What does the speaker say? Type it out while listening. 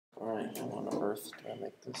How on earth do I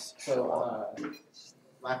make this? So,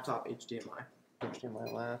 laptop HDMI.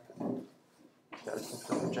 HDMI lap. Gotta click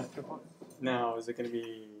the projector button. Now, is it going to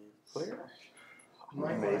be clear?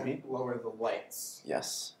 Maybe. Lower the lights.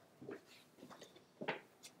 Yes.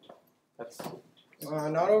 That's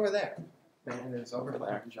Not over there. And it's over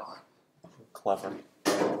there, John. Clever.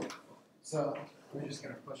 So, we're just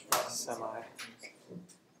going to push buttons. semi.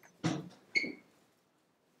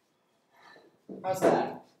 How's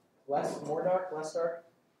that? More dark, less dark?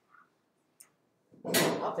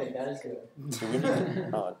 I'll take that as good.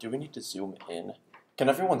 Do we need to zoom in? Can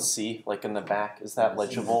everyone see, like in the back? Is that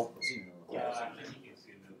legible? Yeah.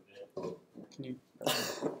 Can you?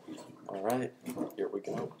 All right, here we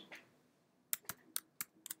go.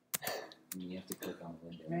 You have to click on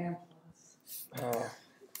window. Man,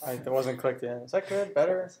 That wasn't clicked in. Is that good?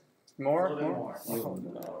 Better? More? A little bit more. Oh,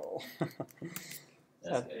 no.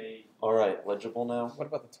 That's All right, legible now. What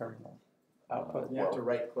about the terminal output? you have to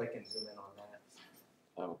right click and zoom in on that.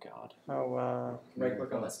 Oh God. Oh, Right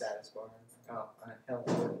click on the status bar. Oh, hell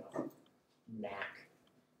no. Knack.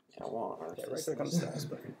 Yeah, what on earth yeah, is right click on the this? status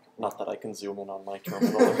bar. Not that I can zoom in on my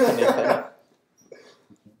terminal or anything.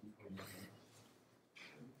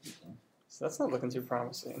 So that's not looking too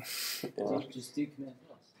promising. Yeah. Just do Command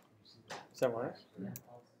plus. Does that work? Yeah.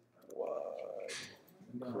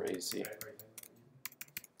 What? Crazy.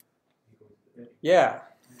 Yeah.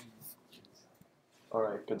 All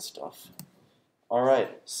right, good stuff. All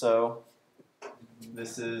right, so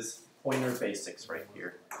this is pointer basics right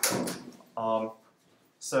here.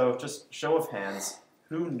 So just show of hands,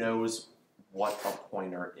 who knows what a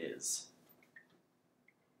pointer is?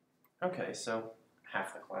 Okay, so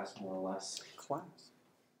half the class more or less. Class.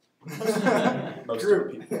 Most of the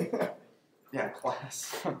people. Yeah,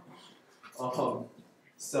 class.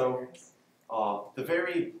 So the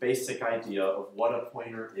very basic idea of what a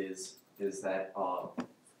pointer is that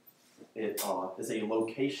it is a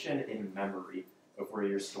location in memory of where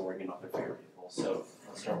you're storing another variable. So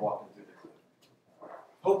let's start walking through the code.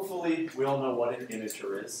 Hopefully we all know what an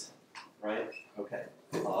integer is, right? Okay.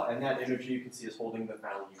 And that integer you can see is holding the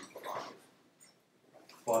value 5.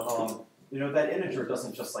 But you know, that integer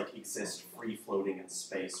doesn't just like exist free floating in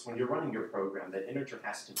space. When you're running your program, that integer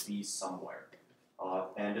has to be somewhere,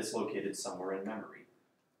 and it's located somewhere in memory.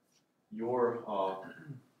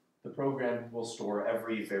 The program will store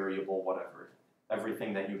every variable, whatever,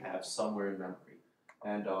 everything that you have somewhere in memory.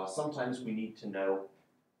 And sometimes we need to know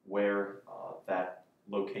where that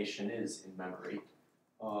location is in memory.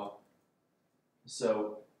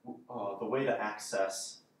 So the way to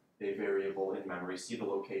access a variable in memory, see the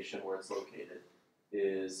location where it's located,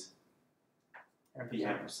 is the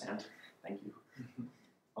ampersand. Thank you.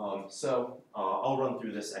 I'll run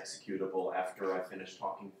through this executable after I finish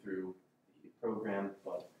talking through the program,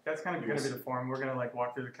 but That's kind of going to be the form. We're going to like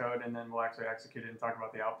walk through the code and then we'll actually execute it and talk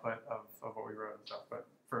about the output of what we wrote and stuff. But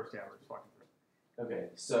first, yeah, we're just walking through. okay,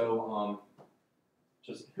 so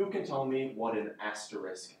just who can tell me what an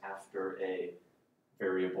asterisk after a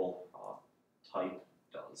variable type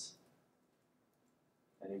does?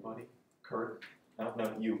 Anybody? Kurt? No,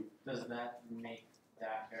 you. Does that make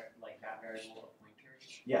that variable a pointer?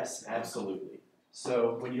 Yes, absolutely.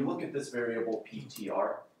 So when you look at this variable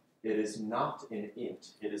ptr, it is not an int.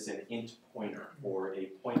 It is an int pointer, or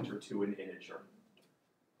a pointer to an integer.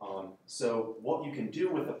 So what you can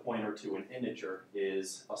do with a pointer to an integer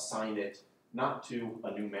is assign it not to a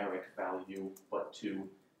numeric value, but to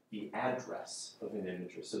the address of an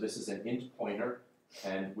integer. So this is an int pointer,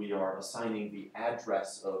 and we are assigning the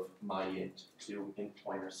address of my int to int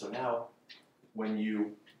pointer. So now, when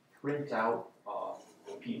you print out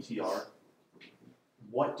ptr,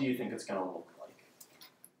 what do you think it's going to look like?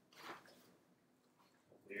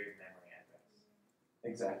 Weird memory address.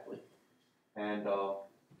 Exactly. And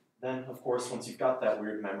then, of course, once you've got that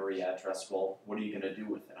weird memory address, well, what are you going to do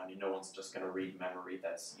with it? I mean, no one's just going to read memory.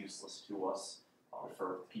 That's useless to us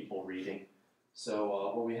for people reading.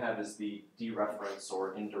 So what we have is the dereference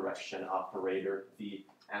or indirection operator, the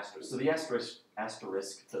asterisk. So the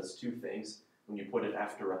asterisk does two things. When you put it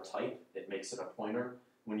after a type, it makes it a pointer.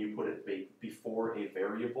 When you put it before a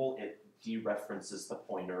variable, it dereferences the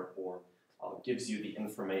pointer, or gives you the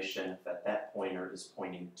information that that pointer is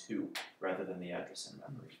pointing to, rather than the address in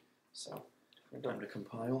memory. So, time to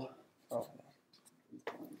compile. Oh.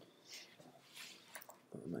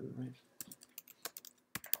 Right.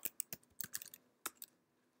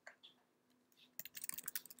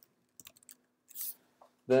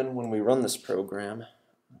 Then when we run this program,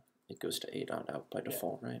 it goes to a.out by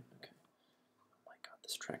default, right? Okay. Oh my god,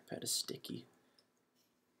 this trackpad is sticky.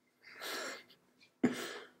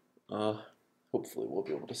 hopefully we'll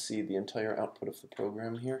be able to see the entire output of the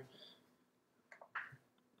program here.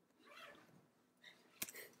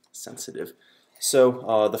 Sensitive.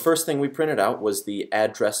 So the first thing we printed out was the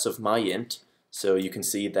address of my int. So you can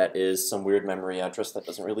see that is some weird memory address that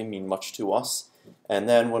doesn't really mean much to us. And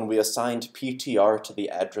then when we assigned PTR to the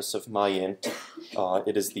address of my int,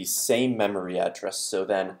 it is the same memory address. So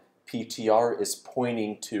then PTR is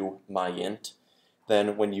pointing to my int.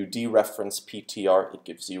 Then when you dereference PTR, it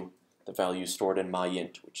gives you the value stored in my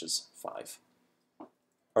int, which is 5.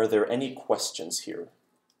 Are there any questions here,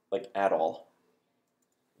 like at all?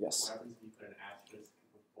 Yes. What happens if you put an asterisk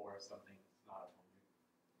before something that's not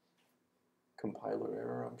a Compiler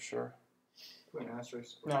error, I'm sure. Put an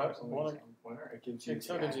asterisk. No, it's It gives you It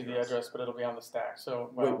still gives you the address, but it'll be on the stack. So,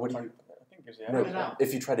 Wait, well, what do like, you- I think it gives you No, address.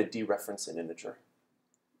 if you try to dereference an integer.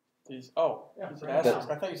 Oh, Yeah, you said right. asterisk.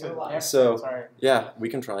 I thought you said That- ampersand. So- Sorry. Yeah, we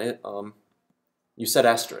can try it. You said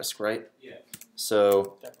asterisk, right? Yeah.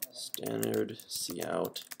 So Definitely. standard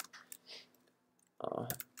cout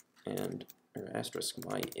and or asterisk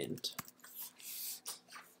my int.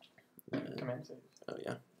 Command save. Oh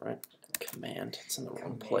yeah, right. Command. It's in the wrong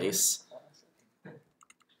Command. place.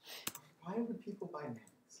 Why would people buy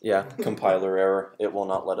Macs? Yeah, compiler error. It will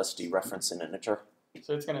not let us dereference an integer.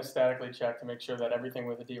 So it's going to statically check to make sure that everything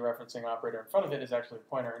with a dereferencing operator in front of it is actually a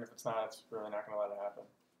pointer, and if it's not, it's really not going to let it happen.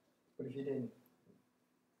 But if you didn't,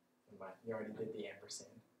 never mind, you already did the ampersand.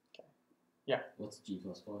 What's G++?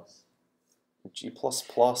 G++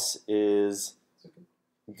 is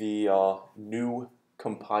the new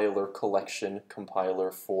compiler collection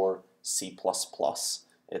compiler for C++.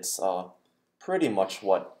 It's pretty much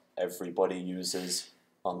what everybody uses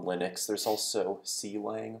on Linux. There's also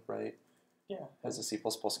Clang, right? Yeah. Has a C++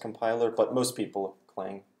 compiler, but most people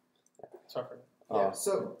Clang. Sorry for that. Yeah,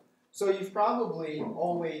 so you've probably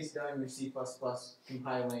always done your C++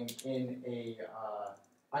 compiling in a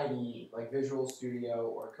IDE, like Visual Studio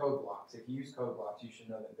or CodeBlocks. If you use CodeBlocks, you should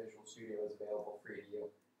know that Visual Studio is available free to you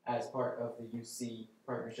as part of the UC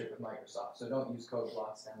partnership with Microsoft. So don't use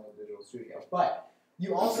CodeBlocks, download Visual Studio. But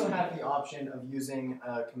you also have the option of using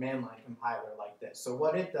a command line compiler like this. So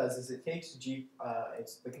what it does is it takes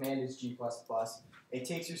the command is G++, it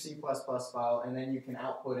takes your C++ file, and then you can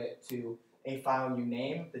output it to a file you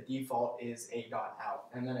name. The default is a.out,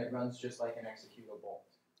 and then it runs just like an executable.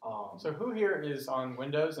 So who here is on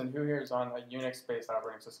Windows, and who here is on a Unix-based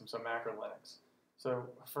operating system, so Mac or Linux? So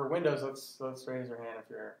for Windows, let's raise your hand if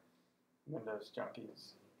you're Windows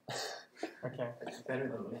junkies. Okay. Better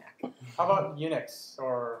than Mac. How about Unix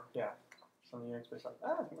or some Unix-based? I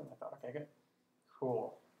thought. Okay, good.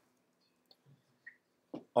 Cool.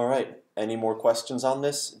 All right. Any more questions on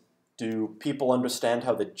this? Do people understand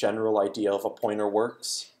how the general idea of a pointer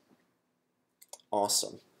works?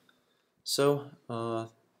 Awesome. So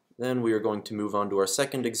then we are going to move on to our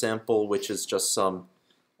second example, which is just some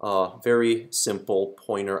very simple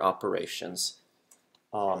pointer operations.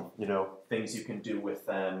 Things you can do with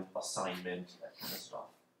them, assignment, that kind of stuff.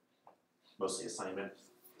 Mostly assignment.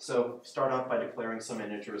 So start out by declaring some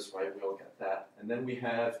integers, right? We all get that. And then we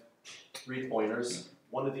have 3 pointers.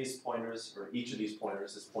 One of these pointers, or each of these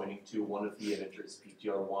pointers, is pointing to one of the integers,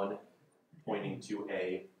 PTR1 pointing to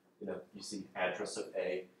A. You see address of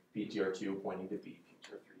A, PTR2 pointing to B, PTR3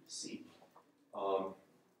 to C.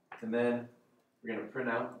 And then we're going to print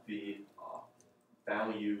out the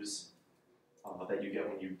values that you get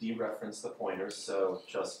when you dereference the pointers. So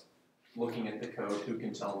just looking at the code, who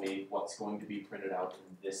can tell me what's going to be printed out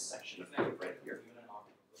in this section of code right here?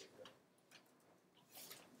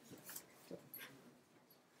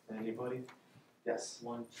 Anybody? Yes.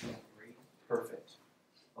 1, 2, 3. Perfect.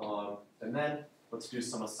 And then let's do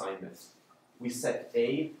some assignments. We set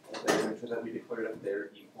A, the integer that we declared up there,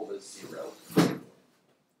 equal to 0.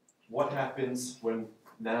 What happens when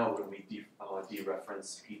we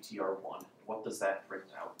dereference PTR1? What does that print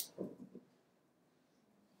out?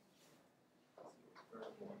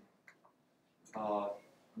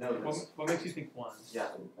 No, there's, What makes you think 1? yeah.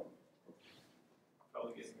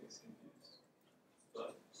 Probably getting this confused,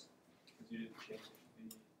 but you didn't change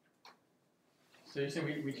the. So you're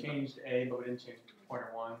saying we changed A, but we didn't change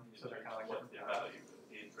pointer 1, so they're kind of like what the value,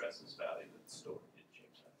 the address's value that's stored, you didn't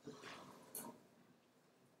change that.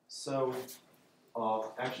 So,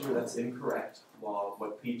 actually that's incorrect.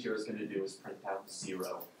 What PTR is going to do is print out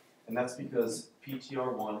 0. And that's because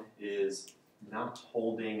PTR1 is not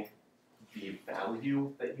holding the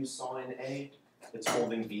value that you saw in A, it's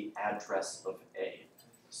holding the address of A.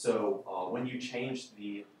 So when you change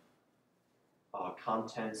the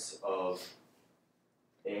contents of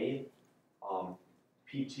A,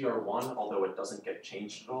 PTR1, although it doesn't get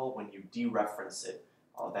changed at all, when you dereference it,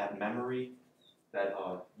 that memory that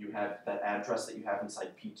you have that address that you have inside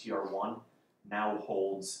PTR1 now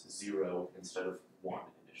holds 0 instead of 1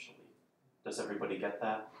 initially. Does everybody get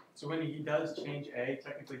that? So when he does change A,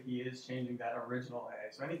 technically he is changing that original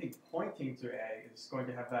A. So anything pointing to A is going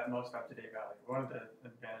to have that most up-to-date value. One of the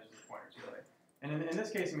advantages of pointers, really. And in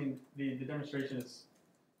this case, I mean, the demonstration is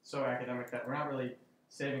so academic that we're not really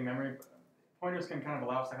saving memory. Pointers can kind of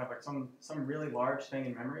allow us to have like some really large thing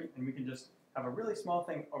in memory, and we can just have a really small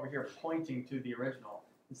thing over here pointing to the original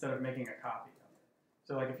instead of making a copy of it.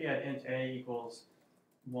 So like if you had int A equals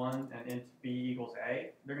 1 and int B equals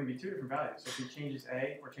A, they're going to be two different values. So if he changes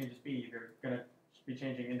A or changes B, they're going to be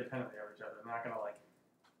changing independently of each other. They're not going to like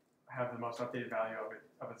have the most updated value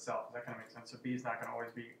of itself. Does that kind of make sense? So B is not going to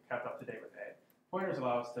always be kept up to date with A. Pointers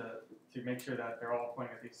allow us to make sure that they're all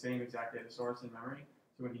pointing at the same exact data source in memory.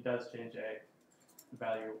 So when he does change A, the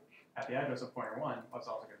value at the address of pointer 1 is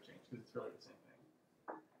also going to change because it's really the same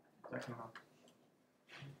thing. Does that come out?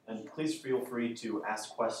 And please feel free to ask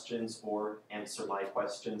questions or answer my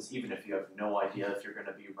questions, even if you have no idea if you're going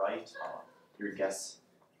to be right. Your guess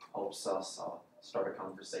helps us start a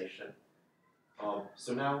conversation.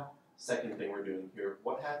 So now, second thing we're doing here,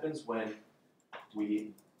 what happens when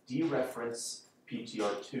we dereference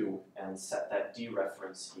PTR2 and set that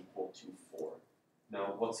dereference equal to 4?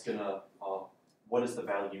 Now, what is the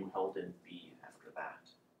value held in B after that?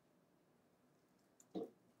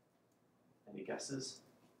 Any guesses?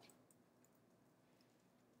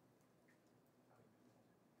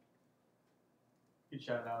 You can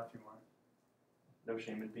shout it out if you want. No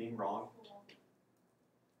shame in being wrong. 4.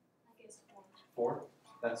 I guess 4. 4?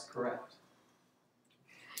 That's correct.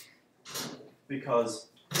 Because,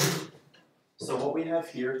 so what we have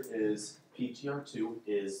here is PTR2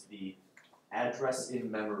 is the address in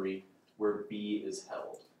memory where B is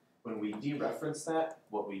held. When we dereference that,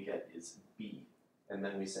 what we get is B. And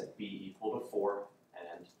then we set B equal to 4,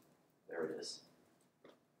 and there it is.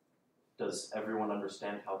 Does everyone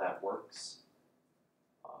understand how that works?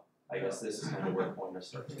 I guess this is kind of where pointers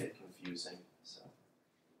start to get confusing. So.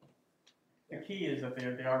 The key is that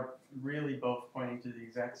they are really both pointing to the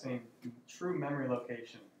exact same true memory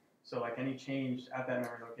location. So like any change at that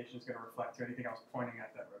memory location is going to reflect to anything else pointing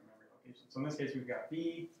at that memory location. So in this case, we've got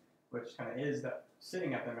B, which kind of is that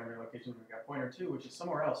sitting at that memory location. We've got pointer 2, which is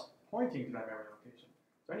somewhere else pointing to that memory location.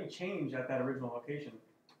 So any change at that original location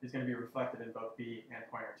is going to be reflected in both B and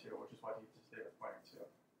pointer 2, which is what he just did with pointer 2.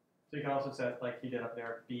 So you can also set, like he did up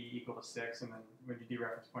there, B equal to 6, and then when you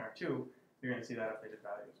dereference pointer 2, you're going to see that updated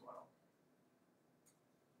value as well.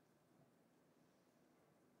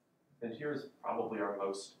 And here's probably our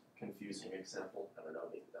most confusing example. I don't know,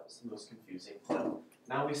 maybe that was the most confusing. So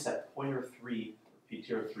now we set pointer 3,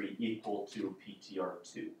 PTR3 equal to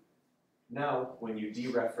PTR2. Now, when you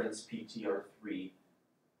dereference PTR3,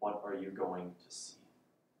 what are you going to see?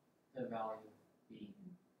 The value B.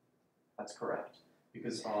 That's correct.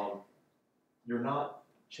 Because you're not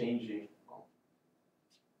changing,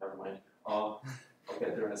 never mind. I'll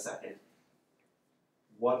get there in a second.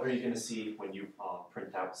 What are you going to see when you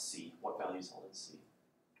print out C? What value is held in C?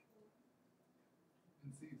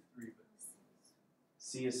 And C is 3, but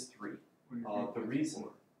C is 3. when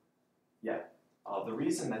The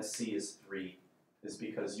reason that C is 3 is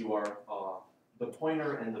because you are the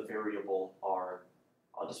pointer and the variable are,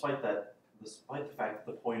 despite the fact that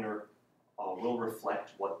the pointer will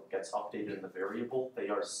reflect what gets updated in the variable, they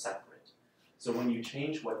are separate. So when you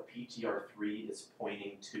change what PTR3 is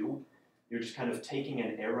pointing to, you're just kind of taking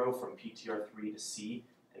an arrow from PTR3 to C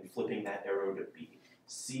and flipping that arrow to B.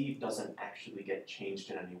 C doesn't actually get changed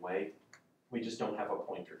in any way. We just don't have a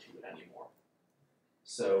pointer to it anymore.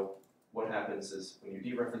 So what happens is when you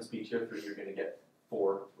dereference PTR3, you're going to get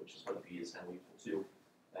 4, which is what B is now equal to.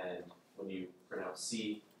 And when you print out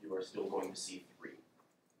C, you are still going to see 3.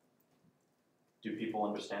 Do people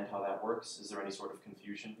understand how that works? Is there any sort of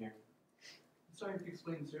confusion here? sorry if you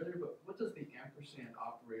explained this earlier, but what does the ampersand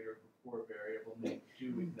operator before variable name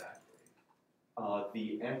do exactly?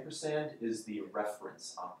 The ampersand is the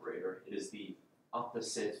reference operator. It is the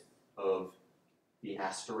opposite of the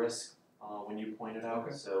asterisk when you point it out.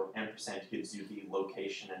 Okay. So ampersand gives you the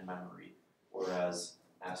location in memory, whereas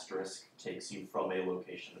asterisk takes you from a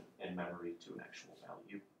location in memory to an actual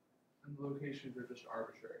value. And the locations are just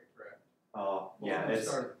arbitrary, correct? Yeah, from the it's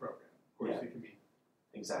start of the program. Of course, yeah. it can be.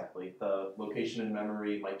 Exactly. The location in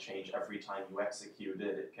memory might change every time you execute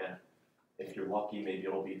it. It can, if you're lucky, maybe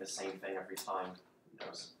it'll be the same thing every time. Who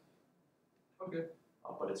knows? Okay.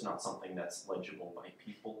 But it's not something that's legible by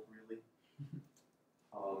people, really.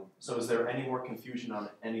 So is there any more confusion on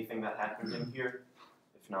anything that happened in here?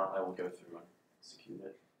 If not, I will go through and execute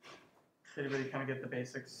it. Did everybody kind of get the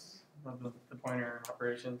basics the pointer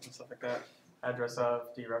operations and stuff like that. Address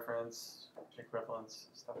of, dereference, equivalence,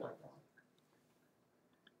 stuff like that.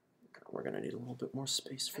 We're gonna need a little bit more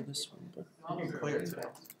space for this one, but You can clear it too. Just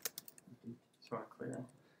want to clear it.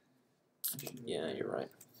 yeah, you're right.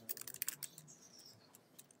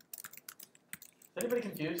 Is anybody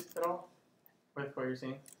confused at all with what you're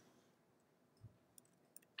seeing?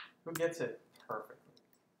 Who gets it perfectly?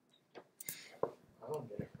 I don't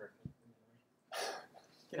get it perfect.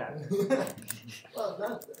 Get out of here. Well,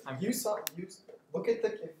 not I'm- you saw you look at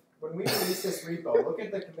when we released this repo. Look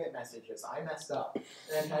at the commit messages. I messed up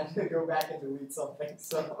and had to go back and delete something.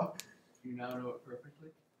 So You now know it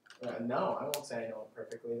perfectly? no, I won't say I know it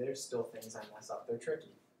perfectly. There's still things I mess up. They're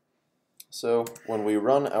tricky. So when we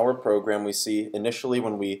run our program, we see initially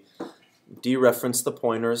when we dereference the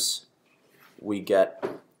pointers, we get,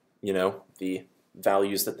 the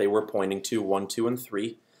values that they were pointing to, 1, 2, and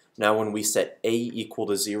 3. Now when we set a equal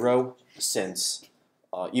to 0, since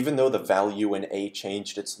even though the value in a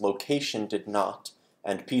changed, its location did not,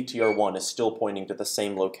 and PTR1 is still pointing to the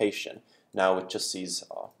same location. Now it just sees,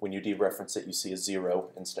 when you dereference it, you see a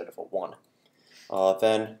 0 instead of a 1.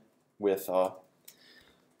 Then with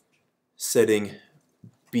setting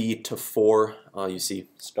b to 4, you see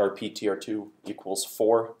star PTR2 equals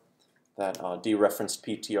 4. That dereferenced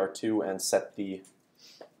PTR2 and set the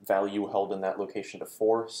value held in that location to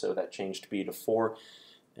 4, so that changed b to 4.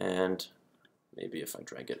 And maybe if I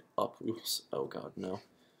drag it up, oops, oh god, no.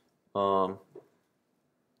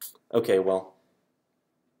 Okay, well,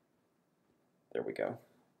 there we go.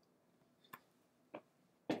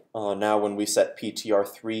 Now when we set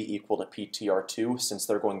PTR3 equal to PTR2, since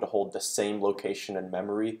they're going to hold the same location in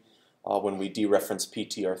memory, when we dereference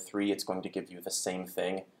PTR3, it's going to give you the same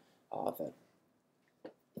thing that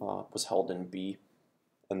was held in B,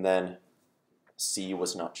 and then C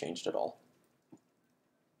was not changed at all.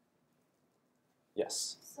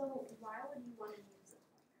 Yes? So why would you want to use it?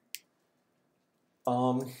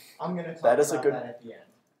 I'm gonna talk That is a about good- that at the end.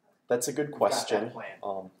 That's a good We've got that question.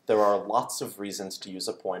 plan. There are lots of reasons to use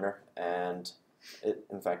a pointer, and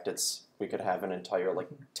in fact, we could have an entire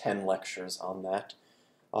 10 lectures on that.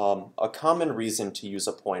 A common reason to use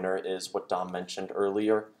a pointer is what Dom mentioned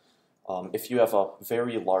earlier. If you have a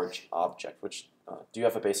very large object, which do you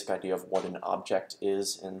have a basic idea of what an object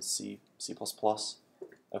is in C++?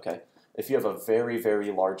 Okay, if you have a very, very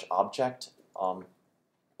large object,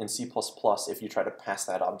 in C++, if you try to pass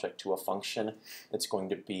that object to a function, it's going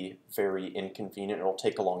to be very inconvenient. It'll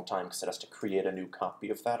take a long time because it has to create a new copy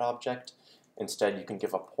of that object. Instead, you can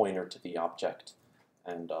give a pointer to the object,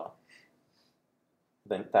 and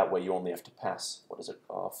then that way you only have to pass,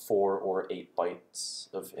 4 or 8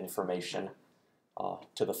 bytes of information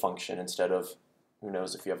to the function instead of, who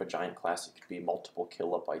knows, if you have a giant class, it could be multiple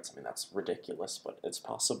kilobytes. I mean, that's ridiculous, but it's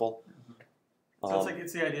possible. So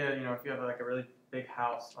it's the idea, if you have a really big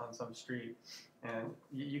house on some street, and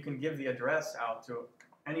you can give the address out to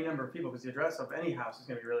any number of people, because the address of any house is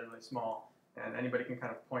going to be really, really small, and anybody can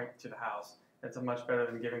kind of point to the house. It's much better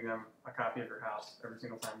than giving them a copy of your house every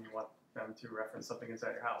single time you want them to reference something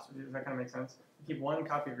inside your house. Does that kind of make sense? You keep one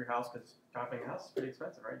copy of your house because copying a house is pretty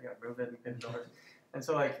expensive, right? You got to move it and pay the builders. And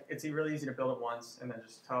so it's really easy to build it once and then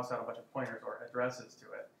just toss out a bunch of pointers or addresses to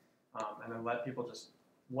it, and then let people just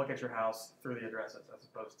look at your house through the addresses as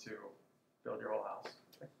opposed to build your whole house.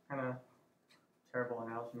 That kind of terrible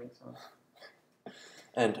analogy makes sense.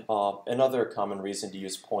 And another common reason to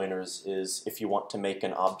use pointers is if you want to make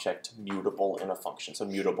an object mutable in a function. So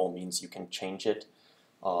mutable means you can change it.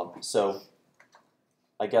 So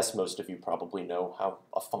I guess most of you probably know how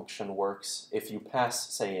a function works. If you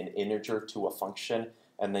pass, say, an integer to a function,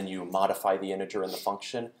 and then you modify the integer in the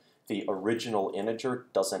function, the original integer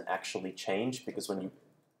doesn't actually change, because when you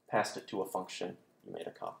passed it to a function, you made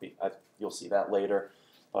a copy. You'll see that later.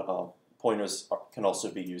 But pointers can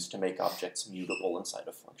also be used to make objects mutable inside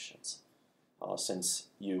of functions. Since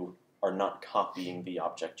you are not copying the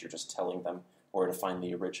object, you're just telling them where to find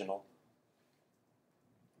the original.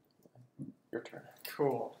 Your turn.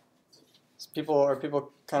 Cool. Are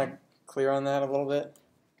people kind of clear on that a little bit?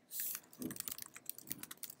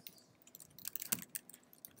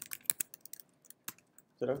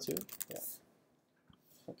 Is it O2? Yeah.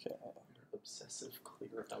 Okay. Obsessive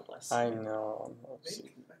clear LS. I know. Let's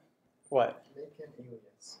see. What? Make an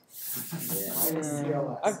alias.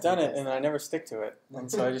 I've done it and I never stick to it, and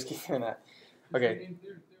so I just keep doing that. Okay.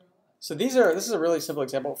 So this is a really simple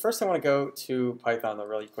example. First, I want to go to Python though,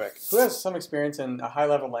 really quick. Who has some experience in a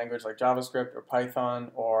high-level language like JavaScript or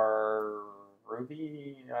Python or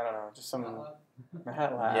Ruby? I don't know, just some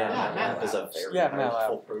MATLAB. Yeah, MATLAB is a very Yeah,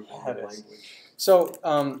 powerful MATLAB. programming That is. language. So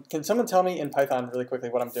can someone tell me in Python really quickly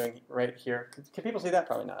what I'm doing right here? Can people see that?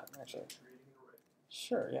 Probably not, actually.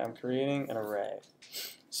 Sure, yeah, I'm creating an array.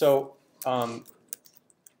 So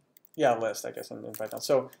yeah, list, I guess, in Python.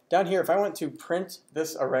 So down here, if I want to print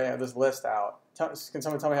this array, this list out, can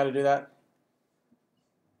someone tell me how to do that?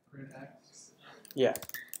 Print X. Yeah.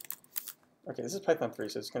 Okay, this is Python 3,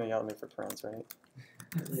 so it's going to yell at me for parens, right?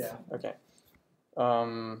 Yeah. Okay.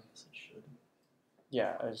 Yes, it should.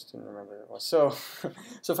 Yeah, I just didn't remember what it was. So,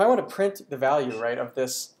 so if I want to print the value, right, of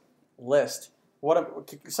this list,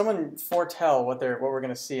 someone foretell what we're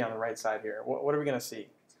going to see on the right side here? What are we going to see?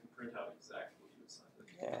 It's going to print out exactly what you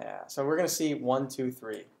assigned it. Yeah, so we're going to see 1, 2,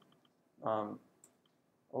 3. Oh,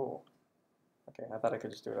 okay, I thought I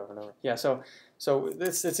could just do it over and over. Yeah, so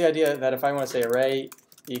it's the idea that if I want to say array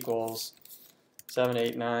equals 7,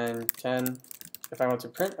 8, 9, 10, if I want to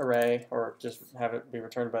print array or just have it be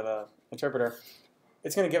returned by the interpreter,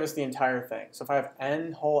 it's going to give us the entire thing. So if I have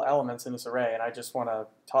n whole elements in this array and I just want to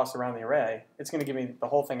toss around the array, it's going to give me the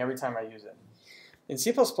whole thing every time I use it. In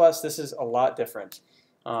C++, this is a lot different.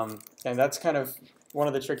 And that's kind of one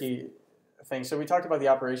of the tricky things. So we talked about the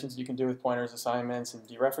operations you can do with pointers, assignments, and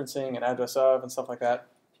dereferencing, and address of, and stuff like that.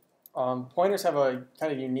 Pointers have a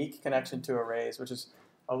kind of unique connection to arrays, which is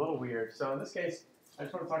a little weird. So in this case, I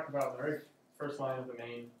just want to talk about the very first line of the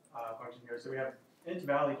main function here. So we have int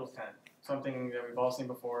val equals 10, something that we've all seen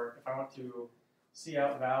before. If I want to see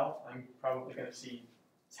out val, I'm probably going to see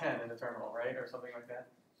 10 in the terminal, right, or something like that.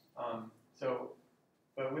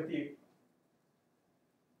 But with the,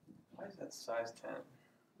 why is that size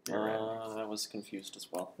 10? I was confused as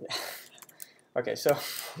well. Yeah. Okay, so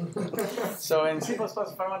in C++, if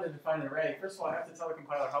I wanted to define an array, first of all, I have to tell the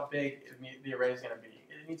compiler how big the array is going to be.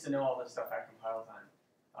 It needs to know all this stuff at compile time,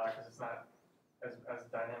 because it's not as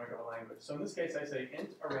dynamic of a language. So in this case, I say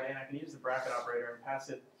int array, and I can use the bracket operator and pass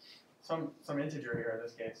it some integer here in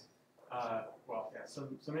this case.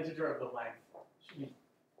 Some integer of the length. Should be,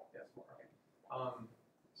 yes, okay.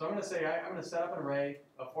 So I'm going to say I'm going to set up an array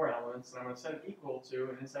of 4 elements, and I'm going to set it equal to,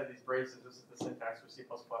 and inside these braces, this is the syntax for C++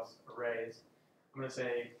 arrays. I'm going to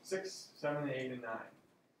say 6, 7, 8, and 9.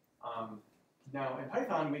 Now in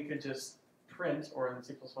Python, we could just print, or in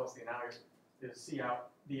C++, the analogy is see out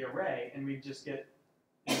the array, and we just get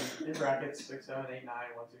in brackets 6, 7, 8, 9,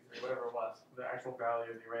 1, 2, 3, whatever it was, the actual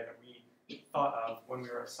value of the array that we thought of when we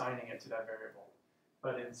were assigning it to that variable.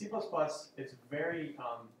 But in C++, it's very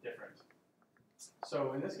different.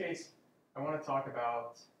 So in this case, I want to talk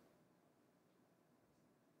about,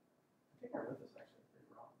 I think I wrote this actually pretty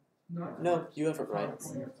wrong. No, you have it right.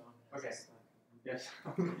 Okay. Yes.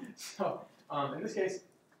 So in this case,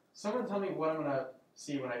 someone tell me what I'm going to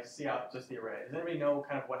see when I see out just the array. Does anybody know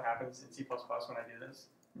kind of what happens in C++ when I do this?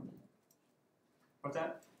 What's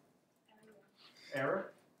that?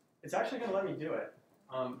 Error? It's actually going to let me do it.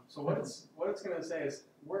 So what it's going to say is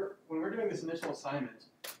when we're doing this initial assignment,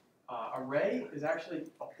 array is actually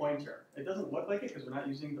a pointer. It doesn't look like it because we're not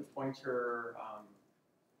using the pointer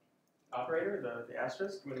operator, the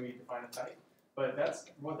asterisk, when we define a type. But that's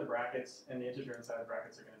what the brackets and the integer inside the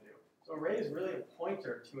brackets are going to do. So array is really a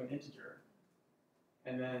pointer to an integer.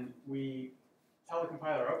 And then we tell the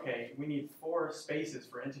compiler, okay, we need 4 spaces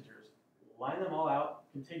for integers. Line them all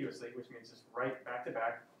out contiguously, which means just write back to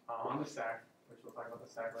back on the stack, which we'll talk about the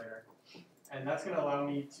stack later. And that's going to allow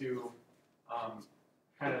me to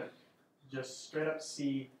kind of just straight up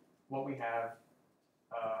see what we have,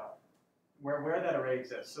 where that array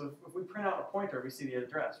exists. So if we print out a pointer, we see the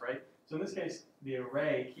address, right? So in this case, the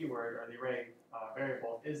array keyword, or the array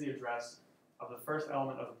variable, is the address of the first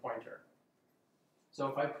element of the pointer. So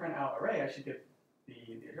if I print out array, I should get the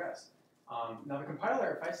address. Now the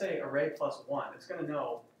compiler, if I say array plus 1, it's going to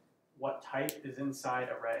know what type is inside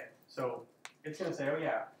array. So it's going to say, oh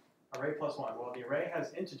yeah, array plus 1. Well, the array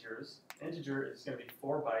has integers. Integer is going to be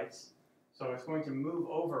 4 bytes. So it's going to move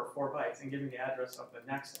over 4 bytes and give me the address of the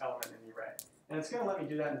next element in the array. And it's going to let me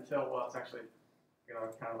do that until, well, it's actually going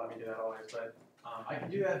to kind of let me do that always, but I can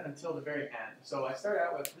do that until the very end. So I start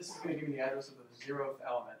out with, this is going to give me the address of the 0th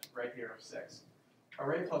element right here of 6.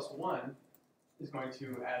 Array plus 1 is going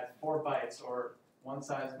to add 4 bytes, or one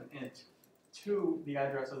size of an int, to the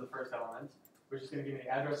address of the first element, which is going to give me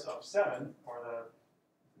the address of 7, or the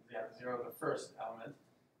 0 of the first element.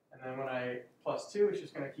 And then when I plus 2, it's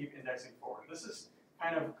just going to keep indexing forward. This is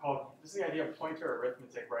kind of called, this is the idea of pointer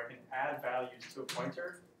arithmetic, where I can add values to a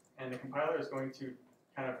pointer, and the compiler is going to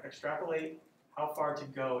kind of extrapolate how far to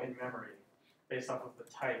go in memory based off of the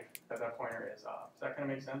type that that pointer is of. Does that kind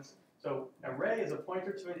of make sense? So array is a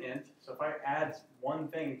pointer to an int, so if I add one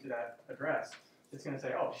thing to that address, it's going to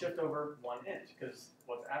say, oh, shift over 1 int, because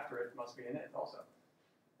what's after it must be an int also.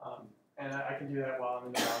 and I can do that while I'm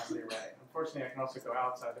in the bounds of the array. Unfortunately, I can also go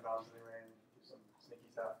outside the bounds of the array and do some sneaky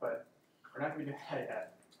stuff, but we're not going to be doing that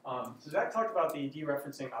yet. So Zach talked about the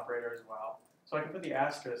dereferencing operator as well. So I can put the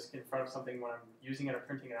asterisk in front of something when I'm using it or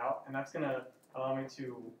printing it out, and that's going to allow me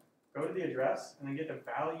to go to the address and then get the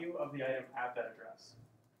value of the item at that address.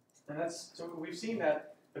 And that's, so we've seen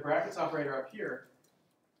that the brackets operator up here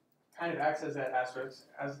kind of acts as that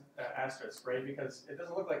asterisk, right? Because it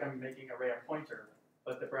doesn't look like I'm making array a pointer,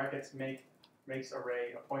 but the brackets makes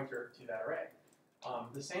array a pointer to that array.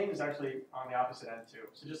 The same is actually on the opposite end too.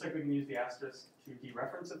 So just like we can use the asterisk to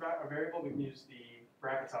dereference a variable, we can use the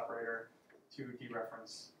brackets operator to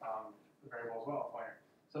dereference the variable as well, a pointer.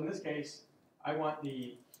 So in this case, I want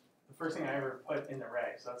the first thing I ever put in the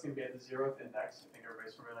array. So that's going to be at the 0th index. I think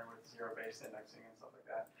everybody's familiar with zero-based indexing and stuff like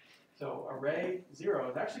that. So array 0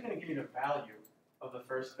 is actually going to give me the value of the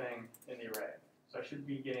first thing in the array. So I should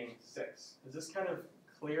be getting 6. Is this kind of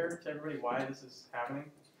clear to everybody why this is happening?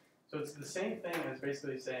 So it's the same thing as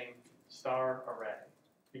basically saying star array,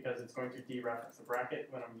 because it's going to dereference. The bracket,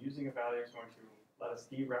 when I'm using a value, is going to let us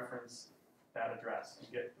dereference that address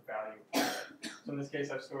and get the value of it. So in this case,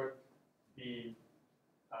 I've stored the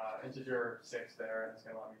integer 6 there, and it's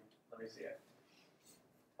going to let me see it.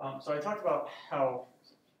 So I talked about how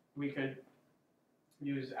we could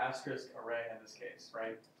use asterisk array in this case,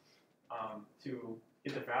 right, to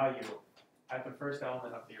get the value at the first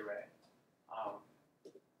element of the array.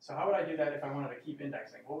 So how would I do that if I wanted to keep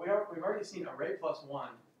indexing? Well, we've already seen array plus 1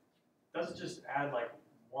 doesn't just add like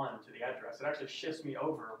 1 to the address. It actually shifts me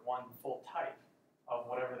over one full type of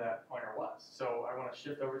whatever that pointer was. So I want to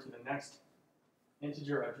shift over to the next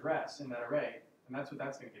integer address in that array, and that's what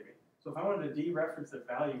that's going to give me. So if I wanted to dereference the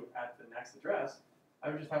value at the next address, I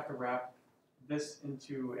would just have to wrap this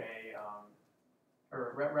into a,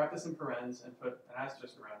 or wrap this in parens and put an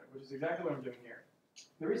asterisk around it, which is exactly what I'm doing here.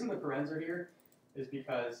 The reason the parens are here is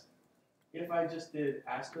because if I just did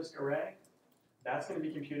asterisk array, that's going to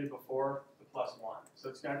be computed before the plus 1. So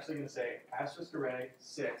it's actually going to say asterisk array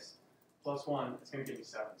 6 plus 1, it's going to give me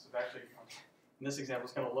 7. So it's actually, in this example,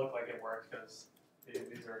 it's going to look like it worked because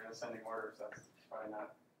these are in ascending order, so that's probably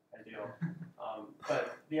not ideal.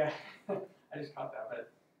 But yeah, I just caught that.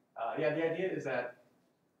 But yeah, the idea is that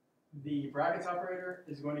the brackets operator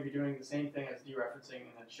is going to be doing the same thing as dereferencing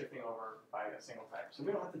and then shifting over by a single type. So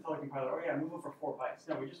we don't have to tell the compiler, oh yeah, move over 4 bytes.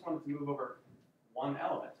 No, we just want it to move over one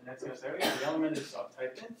element. And it's going to say, oh yeah, the element is of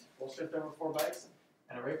type int. We'll shift over 4 bytes.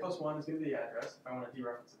 And array plus 1 is going to be the address. If I want to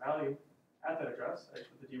dereference the value at that address, I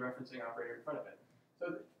put the dereferencing operator in front of it.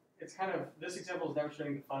 So it's kind of, this example is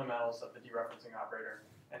demonstrating the fundamentals of the dereferencing operator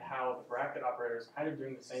and how the bracket operator is kind of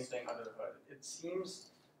doing the same thing under the hood. It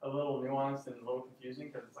seems a little nuanced and a little confusing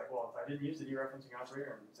because it's like, well, if I didn't use the dereferencing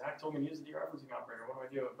operator and Zach told me to use the dereferencing operator, what do I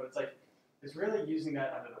do? But it's like, it's really using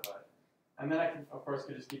that under the hood. And then I can, of course,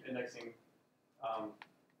 could just keep indexing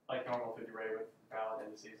like normal through the array with valid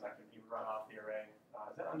indices. I can even run off the array.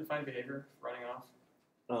 Is that undefined behavior running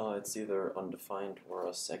off? It's either undefined or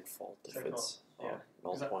a segfault if it's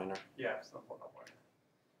null pointer. Yeah, it's null pointer.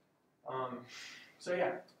 So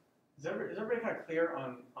yeah, is everybody kind of clear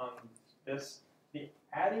on this? The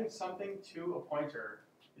adding something to a pointer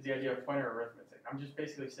is the idea of pointer arithmetic. I'm just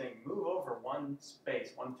basically saying move over one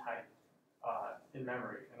space, one type in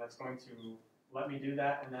memory, and that's going to let me do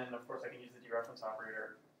that, and then of course I can use the dereference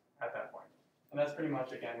operator at that point. And that's pretty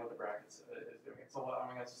much, again, what the brackets is doing. It's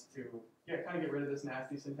allowing us to kind of get rid of this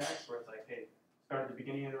nasty syntax where it's like, hey, start at the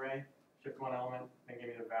beginning of the array, shift one element, and give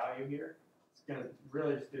me the value here. It's going to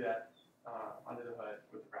really just do that under the hood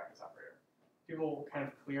with the brackets operator. People kind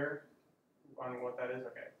of clear on what that is?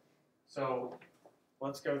 Okay. So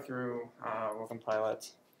let's go through, we'll compile it. Do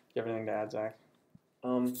you have anything to add, Zach?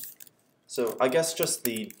 So I guess just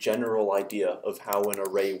the general idea of how an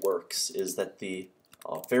array works is that the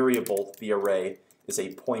variable, the array, is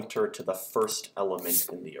a pointer to the first element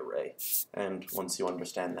in the array. And once you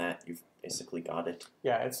understand that, you've basically got it.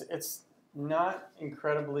 Yeah, it's not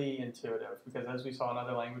incredibly intuitive because as we saw in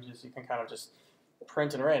other languages, you can kind of just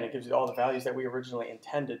print an array and it gives you all the values that we originally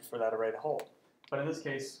intended for that array to hold. But in this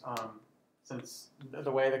case, since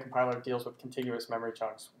the way the compiler deals with contiguous memory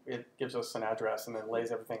chunks, it gives us an address and then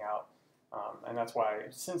lays everything out. And that's why,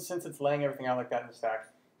 since it's laying everything out like that in the stack,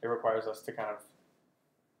 it requires us to kind of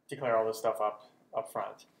declare all this stuff up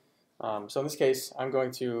front. So in this case, I'm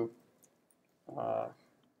going to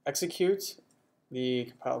execute the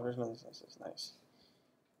compiled version of this. This is nice.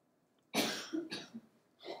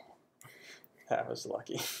 That was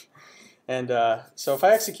lucky. And so if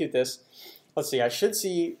I execute this, let's see, I should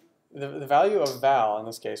see the value of val in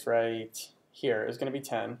this case right here is going to be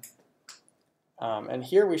 10. And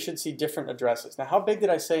here we should see different addresses. Now, how big did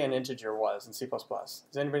I say an integer was in C++? Does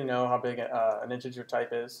anybody know how big an integer type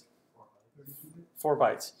is? 4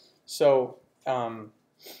 bytes. So,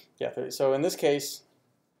 so in this case,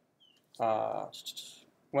 did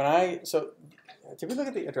we look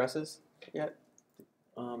at the addresses yet?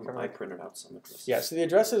 I printed out some addresses. Yeah, so the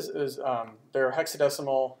addresses is they're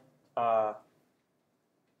hexadecimal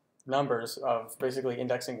numbers of basically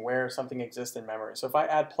indexing where something exists in memory. So if I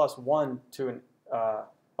add +1 to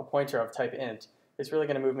a pointer of type int, it's really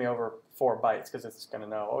going to move me over 4 bytes because it's going to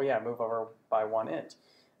know, oh yeah, move over by 1 int.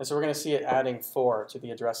 And so we're going to see it adding 4 to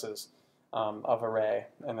the addresses of array,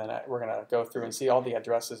 and then we're going to go through and see all the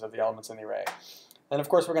addresses of the elements in the array. And of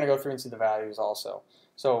course, we're going to go through and see the values also.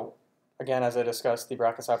 So again, as I discussed, the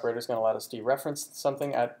brackets operator is going to let us dereference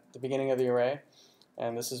something at the beginning of the array,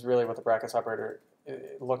 and this is really what the brackets operator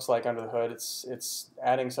looks like under the hood. It's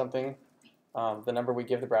adding something, the number we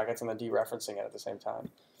give the brackets, and then dereferencing it at the same time.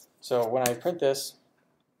 So when I print this,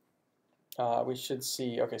 we should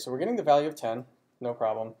see, okay, so we're getting the value of 10, no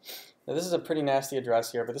problem. Now this is a pretty nasty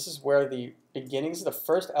address here, but this is where the beginnings of the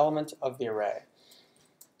first element of the array.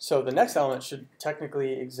 So the next element should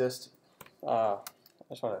technically exist, I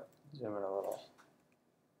just want to zoom in a little.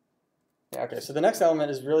 Yeah, okay, so the next element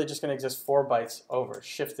is really just going to exist 4 bytes over,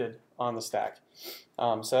 shifted on the stack.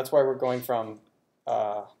 So that's why we're going from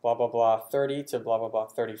blah, blah, blah, 30 to blah, blah, blah,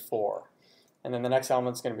 34. And then the next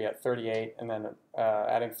element is going to be at 38, and then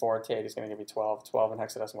adding 4 to 8 is going to give me 12. 12 in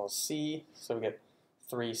hexadecimal is C, so we get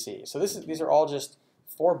 3C. So these are all just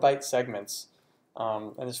 4-byte segments,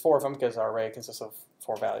 and there's 4 of them because our array consists of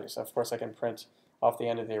 4 values. So of course I can print off the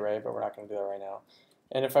end of the array, but we're not going to do that right now.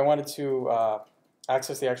 And if I wanted to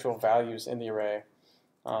access the actual values in the array,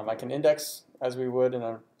 I can index as we would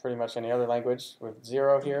in pretty much any other language with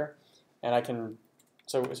 0 here, and I can,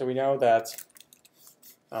 so we know that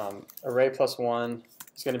array +1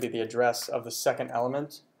 is going to be the address of the second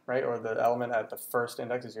element, right, or the element at the first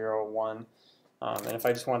index, 0, 1. And if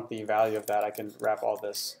I just want the value of that, I can wrap all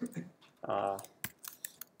this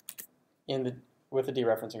with the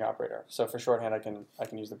dereferencing operator. So for shorthand, I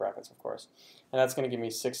can use the brackets, of course, and that's going to give me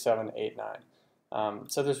 6, 7, 8, 9.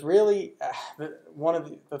 So there's really one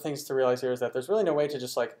of the things to realize here is that there's really no way to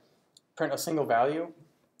just like print a single value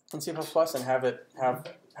in C++ and have it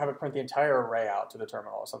print the entire array out to the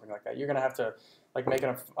terminal or something like that. You're going to have to like make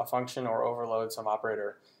it a function or overload some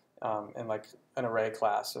operator in like an array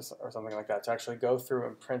class or something like that to actually go through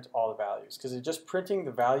and print all the values. Because just printing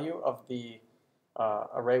the value of the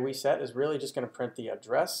array we set is really just going to print the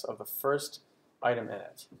address of the first item in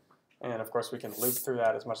it. And of course we can loop through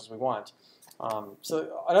that as much as we want.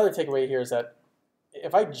 So another takeaway here is that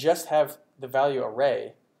if I just have the value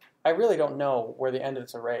array, I really don't know where the end of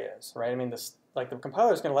this array is, right? I mean, the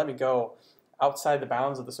compiler is going to let me go outside the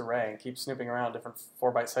bounds of this array and keep snooping around different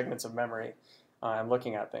 4-byte segments of memory and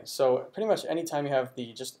looking at things. So pretty much any time you have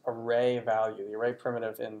the just array value, the array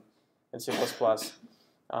primitive in C++,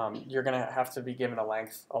 you're going to have to be given a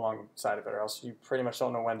length alongside of it, or else you pretty much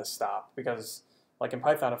don't know when to stop. Because like in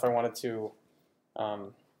Python, if I wanted to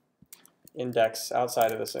index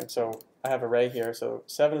outside of this thing, so I have array here, so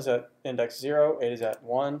 7 is at index 0, 8 is at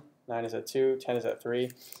 1, 9 is at 2, 10 is at 3.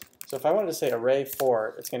 So if I wanted to say array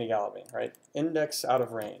 4, it's going to yell at me, right? Index out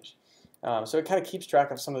of range. So it kind of keeps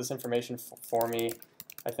track of some of this information for me.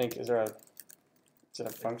 I think, is it a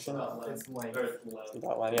function? It's length.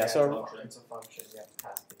 Dot line, yeah. So it's a function. You have to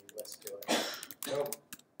pass the list to it. Nope.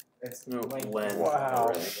 It's length.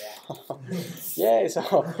 Wow. Yeah. Yay!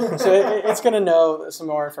 So it's going to know some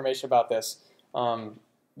more information about this.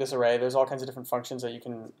 This array. There's all kinds of different functions that you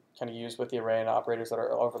can kind of use with the array and operators that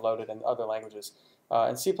are overloaded in other languages.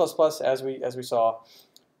 In C++, as we saw,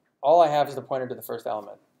 all I have is the pointer to the first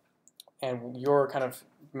element, and you're kind of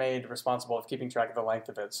made responsible of keeping track of the length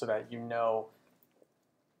of it, so that you know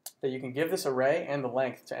that you can give this array and the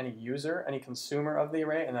length to any user, any consumer of the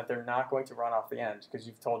array, and that they're not going to run off the end because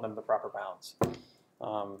you've told them the proper bounds.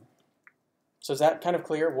 So is that kind of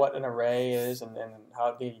clear what an array is and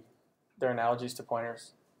how their analogies to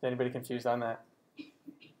pointers? Is anybody confused on that?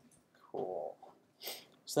 Cool.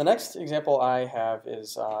 So the next example I have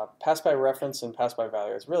is pass by reference and pass by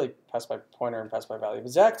value. It's really pass by pointer and pass by value.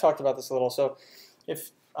 But Zach talked about this a little. So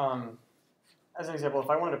if, as an example, if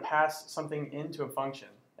I wanted to pass something into a function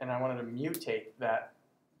and I wanted to mutate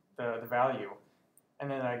the value, and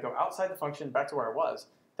then I go outside the function back to where I was,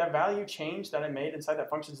 that value change that I made inside that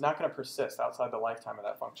function is not going to persist outside the lifetime of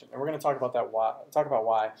that function. And we're going to talk about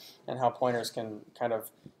why and how pointers can kind of,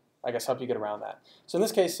 I guess, help you get around that. So in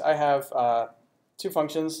this case, I have 2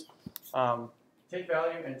 functions, take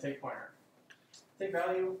value and take pointer. Take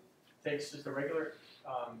value takes just a regular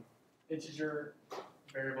integer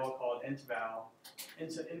variable called int_val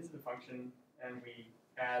into the function, and we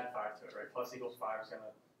add 5 to it, right? Plus equals 5 is going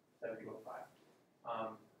to set it equal to 5.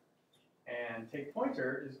 And take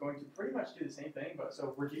pointer is going to pretty much do the same thing, but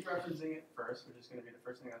so we're dereferencing it first, which is going to be the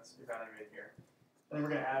first thing that's evaluated here. And then we're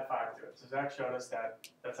going to add 5 to it. So Zach showed us that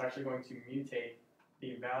that's actually going to mutate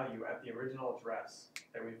the value at the original address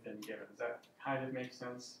that we've been given. Does that kind of make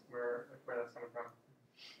sense where that's coming from?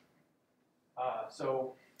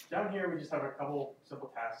 So down here we just have a couple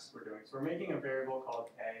simple tasks we're doing. So we're making a variable called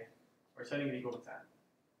a. We're setting it equal to 10.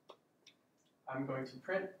 I'm going to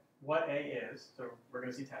print what a is. So we're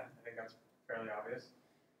going to see 10. I think that's fairly obvious.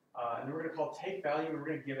 And then we're going to call take value and we're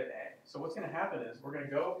going to give it a. So what's going to happen is we're going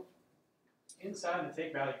to go inside the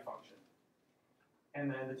take value function. And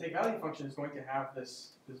then the take value function is going to have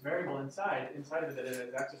this variable inside of it that it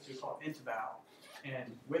has access to called int_val.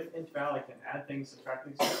 And with int_val it can add things, subtract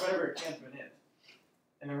things, whatever it can to an int.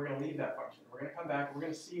 And then we're going to leave that function. We're going to come back and we're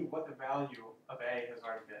going to see what the value of a has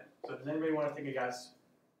already been. So does anybody want to take a guess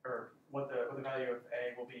or what the value of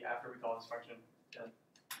a will be after we call this function? 10.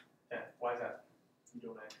 Why is that? You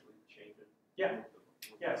don't actually change it. Yeah.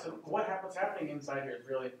 Yeah, so what's happening inside here is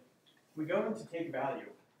really, we go into take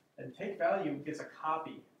value, and take value gets a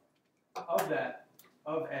copy of that,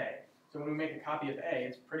 of a. So when we make a copy of a,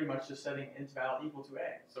 it's pretty much just setting int_val equal to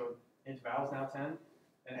a. So int_val is now 10,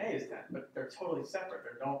 and a is 10, but they're totally separate.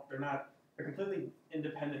 They're completely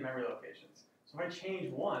independent memory locations. So if I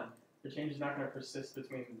change one, the change is not going to persist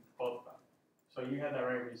between both of them. So you had that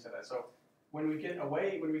right when you said that. So when we get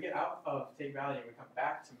out of take value, we come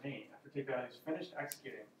back to main after take value is finished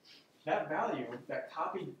executing. That value, that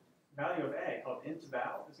copied value of a called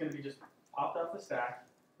int_val is going to be just popped off the stack,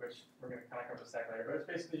 which we're going to kind of cover the stack later, but it's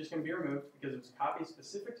basically just going to be removed because it's copied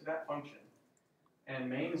specific to that function. And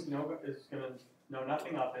main is going to know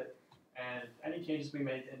nothing of it, and any changes we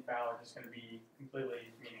made to int_val are just going to be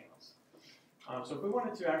completely meaningless. So if we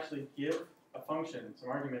wanted to actually give a function some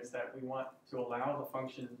arguments that we want to allow the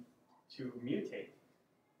function to mutate,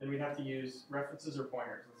 then we'd have to use references or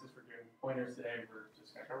pointers. And since we're doing pointers today, we're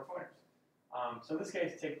just going to cover pointers. So in this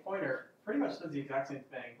case, take pointer pretty much does the exact same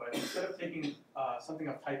thing, but instead of taking something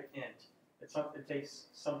of type int, it takes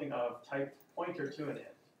something of type pointer to an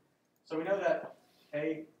int. So we know that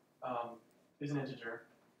a is an integer,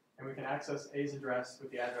 and we can access a's address with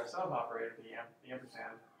the address of operator, the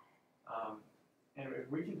ampersand. And if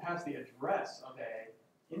we can pass the address of a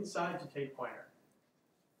inside to take pointer.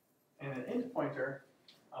 And an int pointer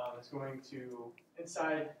is going to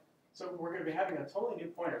inside, so we're going to be having a totally new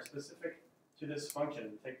pointer specific to this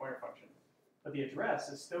function, the take pointer function. But the address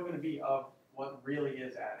is still going to be of what really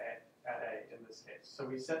is at a in this case. So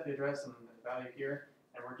we set the address and the value here,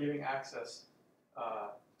 and we're giving access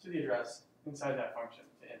to the address inside that function,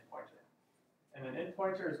 the int pointer. And an int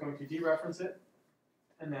pointer is going to dereference it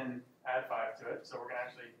and then add 5 to it. So we're going to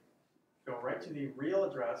actually go right to the real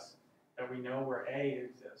address that we know where a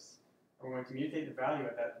exists. And we're going to mutate the value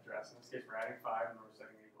at that address. In this case, we're adding 5, and we're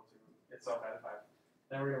setting it equal to itself added 5.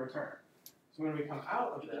 Then we're going to return. So when we come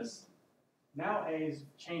out of this, now a's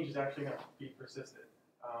change is actually going to be persisted.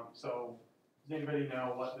 So does anybody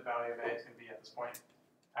know what the value of a is going to be at this point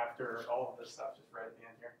after all of this stuff just right at the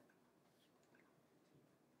end here?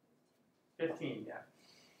 15, yeah.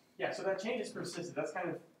 Yeah, so that change is persisted. That's kind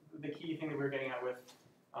of the key thing that we're getting at with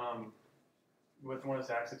one of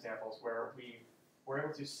Zach's examples, where we were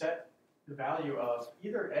able to set the value of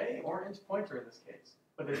either a or int pointer in this case,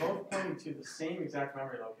 but they're both pointing to the same exact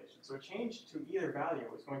memory location. So a change to either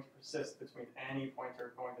value is going to persist between any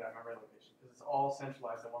pointer going to that memory location, because it's all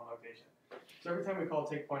centralized at one location. So every time we call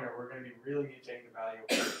take pointer, we're going to be really mutating the value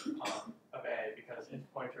of a, because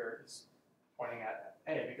int pointer is pointing at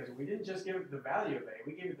a, because we didn't just give it the value of a,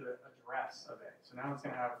 we gave it the address of a. So now it's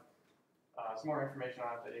going to have some more information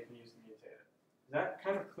on it that it can use to mutate it. Is that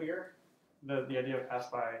kind of clear? The idea of pass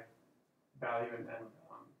by value and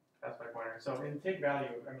pass by pointer. So in take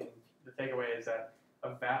value, I mean, the takeaway is that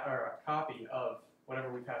a copy of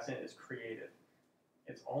whatever we pass in is created.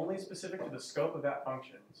 It's only specific to the scope of that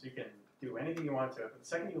function, so you can do anything you want to it. But the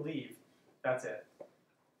second you leave, that's it.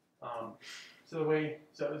 So in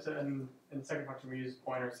the second function, we use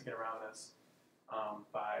pointers to get around this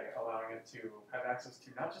by allowing it to have access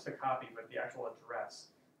to not just a copy, but the actual address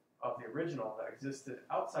of the original that existed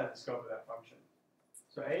outside the scope of that function.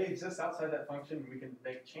 So a exists outside that function. We can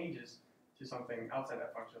make changes to something outside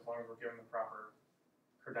that function as long as we're given the proper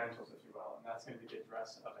credentials, if you will, and that's going to be the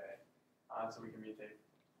address of a. So we can mutate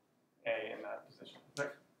a in that position. Is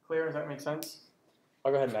that clear? Does that make sense?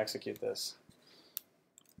 I'll go ahead and execute this.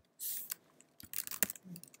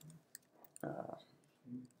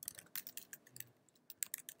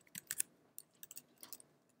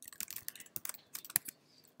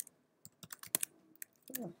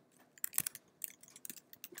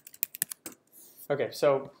 Okay,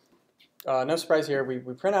 so no surprise here. We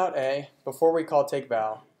print out A before we call take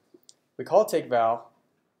val. We call take val.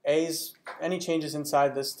 A's any changes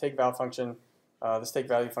inside this take val function, this take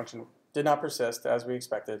value function did not persist as we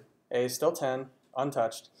expected. A is still 10,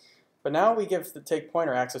 untouched. But now we give the take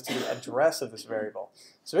pointer access to the address of this variable.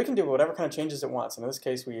 So it can do whatever kind of changes it wants. In this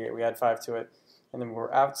case, we add 5 to it. And then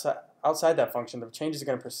we're outside that function. The changes are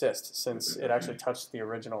going to persist since it actually touched the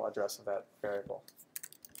original address of that variable.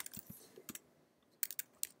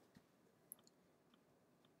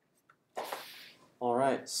 All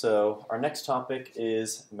right, so our next topic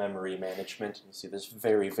is memory management. You see there's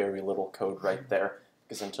very, very little code right there,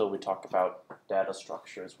 because until we talk about data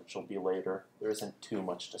structures, which will be later, there isn't too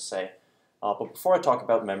much to say. But before I talk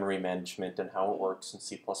about memory management and how it works in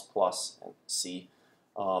C++ and C,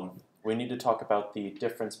 we need to talk about the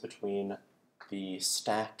difference between the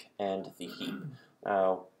stack and the heap.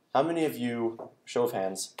 Now, how many of you, show of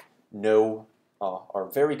hands, know, are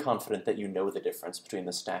very confident that you know the difference between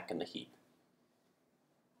the stack and the heap?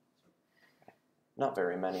 Not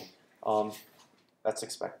very many. That's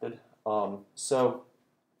expected. So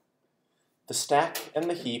the stack and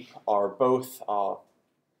the heap are both, oh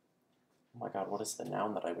my god, what is the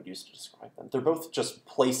noun that I would use to describe them? They're both just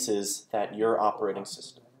places that your operating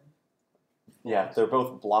system, yeah, they're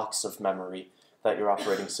both blocks of memory that your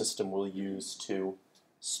operating system will use to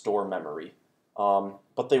store memory.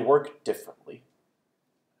 But they work differently.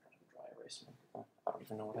 Dry erase. I don't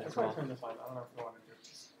even know what I That's draw. why I turned this on. I don't know if you want to do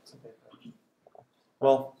some paper.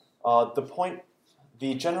 Well,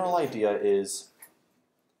 the general idea is,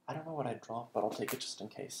 I don't know what I draw, but I'll take it just in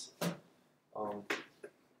case.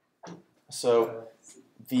 So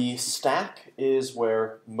the stack is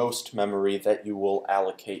where most memory that you will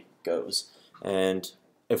allocate goes. And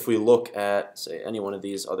if we look at, say, any one of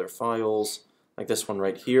these other files, like this one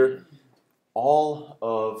right here, all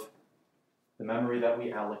of the memory that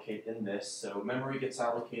we allocate in this, so memory gets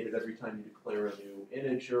allocated every time you declare a new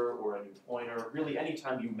integer or a new pointer. Really,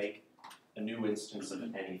 anytime you make a new instance of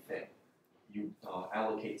anything, you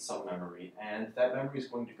allocate some memory, and that memory is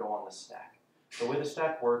going to go on the stack. The way the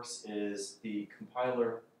stack works is the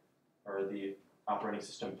compiler, or the operating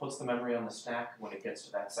system, puts the memory on the stack when it gets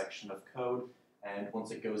to that section of code, and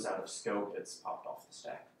once it goes out of scope, it's popped off the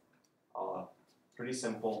stack. Pretty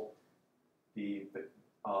simple. The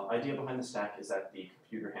idea behind the stack is that the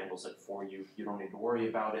computer handles it for you. You don't need to worry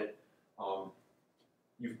about it.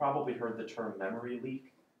 You've probably heard the term memory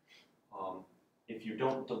leak. If you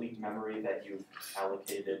don't delete memory that you've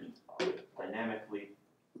allocated dynamically,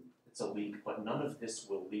 it's a leak, but none of this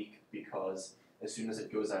will leak because as soon as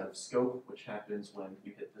it goes out of scope, which happens when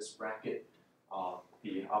you hit this bracket,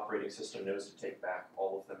 the operating system knows to take back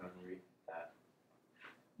all of the memory that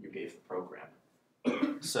you gave the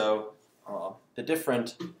program. So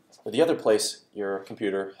the other place your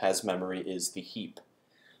computer has memory is the heap.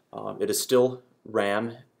 It is still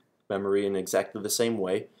RAM memory in exactly the same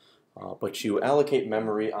way, but you allocate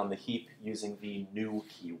memory on the heap using the new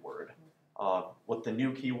keyword. What the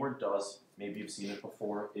new keyword does, maybe you've seen it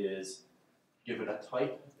before, is give it a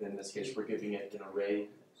type. In this case, we're giving it an array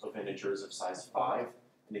of integers of size 5,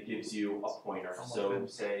 and it gives you a pointer. So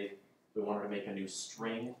say we wanted to make a new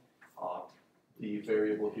string. The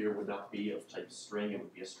variable here would not be of type string, it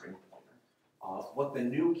would be a string pointer. What the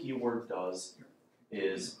new keyword does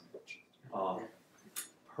is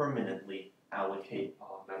permanently allocate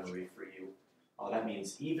memory for you. That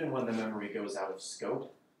means even when the memory goes out of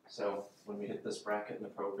scope, so when we hit this bracket and the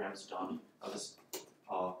program's done,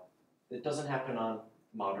 it doesn't happen on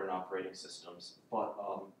modern operating systems, but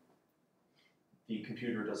the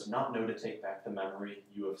computer does not know to take back the memory.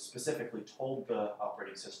 You have specifically told the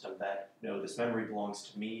operating system that, no, this memory belongs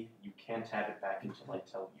to me, you can't have it back until I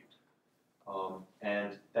tell you.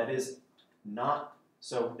 And that is not,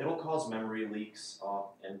 so it'll cause memory leaks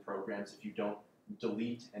in programs if you don't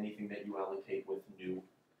delete anything that you allocate with new.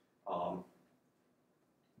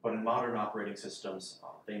 But in modern operating systems,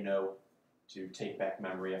 they know to take back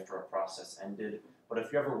memory after a process ended. But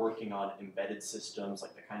if you're ever working on embedded systems,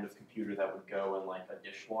 like the kind of computer that would go in like a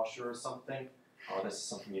dishwasher or something, this is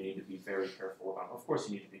something you need to be very careful about. Of course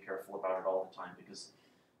you need to be careful about it all the time because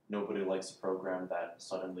nobody likes a program that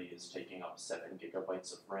suddenly is taking up 7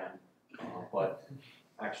 gigabytes of RAM. But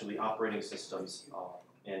actually operating systems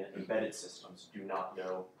and embedded systems do not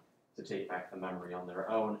know to take back the memory on their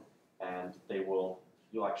own, and you'll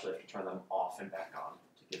actually have to turn them off and back on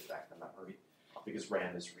to give back the memory because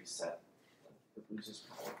RAM is reset. It loses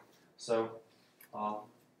power. So,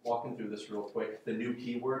 walking through this real quick, the new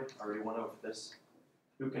keyword, I already went over this.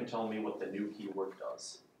 Who can tell me what the new keyword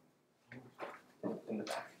does? In the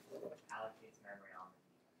back. Allocates memory on.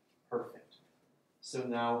 Perfect. So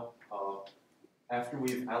now, after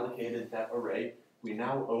we've allocated that array, we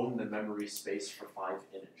now own the memory space for 5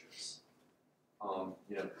 integers.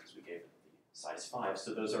 Because we gave it the size 5,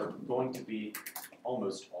 so those are going to be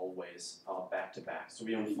almost always back to back. So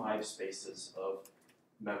we own 5 spaces of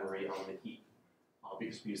memory on the heap.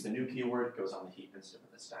 Because we use the new keyword, it goes on the heap instead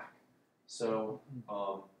of the stack. So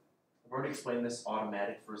I've already explained this,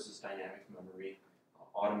 automatic versus dynamic memory.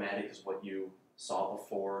 Automatic is what you saw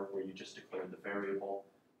before, where you just declared the variable.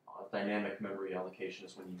 Dynamic memory allocation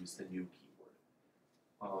is when you use the new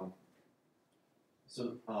keyword.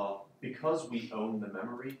 Because we own the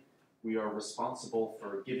memory, we are responsible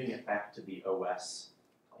for giving it back to the OS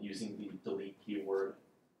using the delete keyword,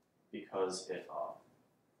 because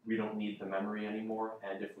we don't need the memory anymore,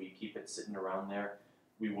 and if we keep it sitting around there,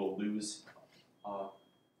 we will lose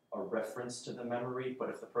a reference to the memory. But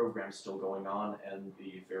if the program's still going on and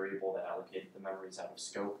the variable that allocated the memory is out of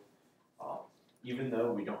scope, even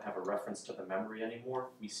though we don't have a reference to the memory anymore,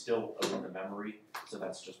 we still own the memory, so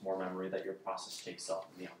that's just more memory that your process takes up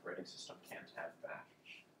and the operating system can't have back.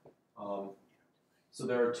 So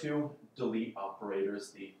there are 2 delete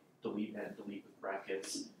operators, the delete and delete with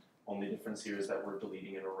brackets. Only difference here is that we're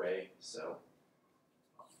deleting an array, so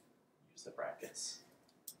use the brackets.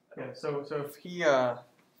 Yeah, so if he, can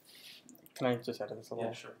I just edit this a little?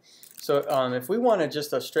 Yeah, sure. So if we wanted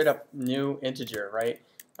just a straight up new integer, right?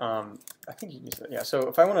 I think you can use it. Yeah, so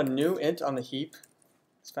if I want a new int on the heap,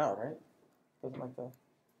 it's valid, right? Doesn't like the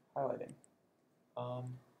highlighting. Or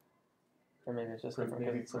maybe it's just different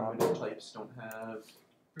because Maybe it's an primitive object. types don't have.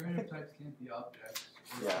 Primitive types can't be objects,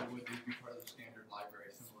 or Yeah. would these be part of the standard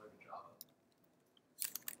library similar to Java?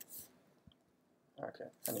 Okay,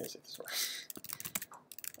 I need to see if this works.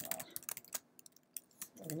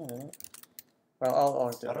 Well,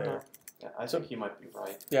 I'll do it I don't later. know. Yeah, I think he might be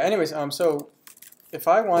right. Yeah, anyways, so if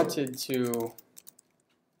I wanted to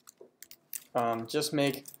just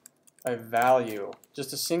make a value,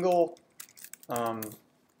 just a single,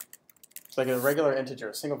 it's like a regular integer,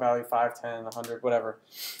 a single value, 5, 10, 100, whatever,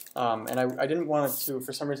 and I didn't want it to,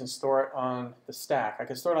 for some reason, store it on the stack. I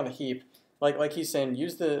could store it on the heap. Like he's saying,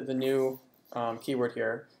 use the new keyword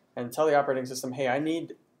here and tell the operating system, hey, I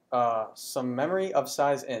need some memory of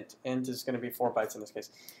size int. Int is going to be 4 bytes in this case.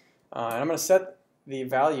 And I'm going to set the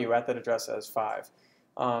value at that address as 5.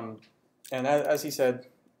 And as he said,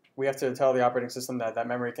 we have to tell the operating system that that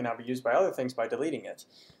memory can now be used by other things by deleting it.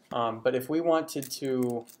 But if we wanted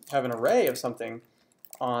to have an array of something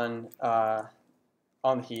on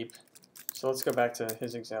the heap, so let's go back to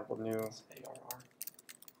his example, new ARR.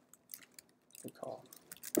 recall.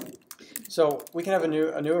 So we can have a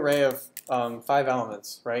new array of 5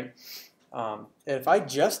 elements, right? If I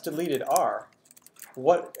just deleted R,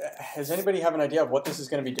 does anybody have an idea of what this is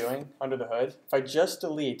going to be doing under the hood? If I just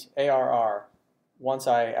delete ARR once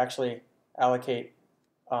I actually allocate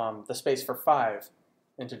the space for 5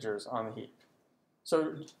 integers on the heap.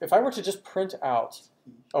 So if I were to just print out,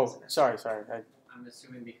 oh, sorry, I'm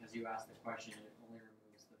assuming because you asked the question, it only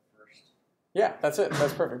removes the first. yeah, that's it.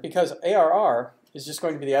 That's perfect. Because ARR is just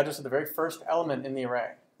going to be the address of the very first element in the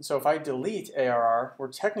array. So if I delete ARR,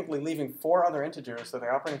 we're technically leaving 4 other integers that the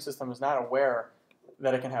operating system is not aware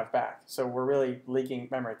that it can have back. So we're really leaking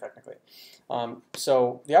memory technically.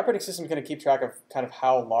 So the operating system is going to keep track of kind of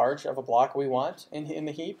how large of a block we want in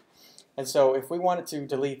the heap. And so if we wanted to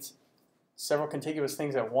delete several contiguous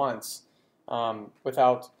things at once, so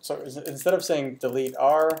instead of saying delete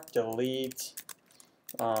R, delete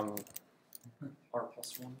R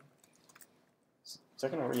plus 1.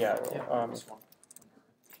 second order, yeah, R plus 1.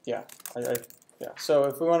 yeah. So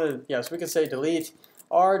if we wanted, so we could say delete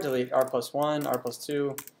R plus 1, R plus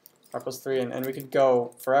 2, R plus 3, and we could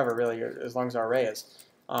go forever really as long as our array is.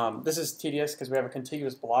 This is tedious because we have a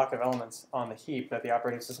contiguous block of elements on the heap that the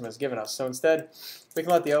operating system has given us. So instead, we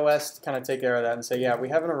can let the OS kind of take care of that and say, yeah, we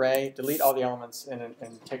have an array, delete all the elements, and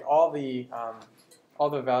take all the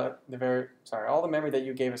memory that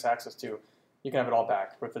you gave us access to. You can have it all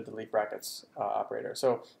back with the delete brackets operator.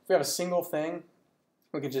 So if we have a single thing,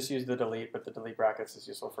 we could just use the delete, but the delete brackets is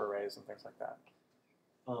useful for arrays and things like that.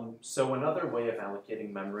 So another way of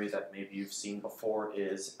allocating memory that maybe you've seen before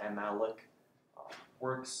is malloc.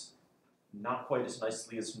 Works not quite as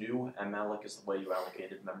nicely as new. Malloc is the way you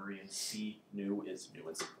allocated memory in C. New is new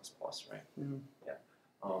in C++, right? Mm-hmm. Yeah.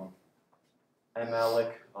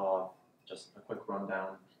 Malloc, just a quick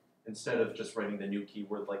rundown. Instead of just writing the new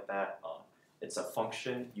keyword like that, it's a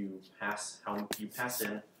function. You pass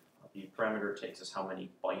in. The parameter takes is how many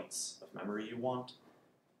bytes of memory you want.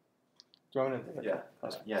 Do you want me to do it?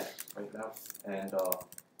 Yeah, write it out. And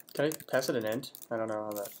can I pass it an int? I don't know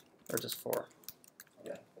how that, or just 4.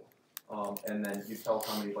 yeah. and then you tell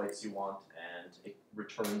how many bytes you want, and it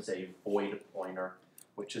returns a void pointer,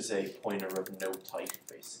 which is a pointer of no type,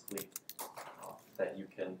 basically, that you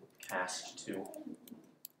can cast to.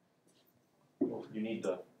 Well, you need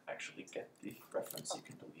to actually get the reference. You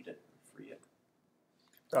can delete it and free it.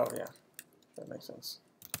 Oh yeah, that makes sense.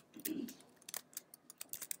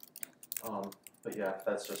 But yeah,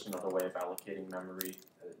 that's just another way of allocating memory.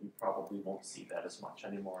 You probably won't see that as much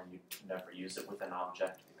anymore, and you never use it with an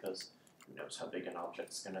object because who knows how big an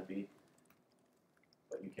object's going to be.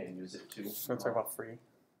 But you can use it too. So let's talk about free.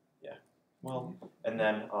 Well, and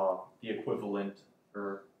then the equivalent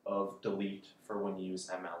of delete for when you use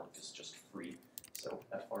malloc is just free. So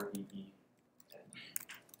free and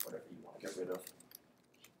whatever you want to get rid of.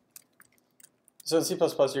 So in C++,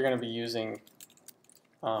 you're going to be using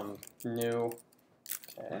new,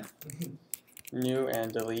 new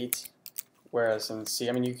and delete, whereas in C,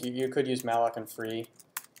 I mean, you could use malloc and free,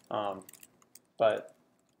 but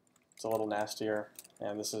it's a little nastier.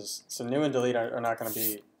 And this is, so new and delete are not going to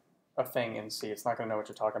be a thing in C. It's not going to know what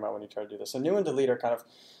you're talking about when you try to do this. So new and delete are kind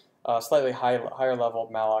of slightly higher level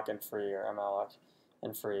malloc and free, or malloc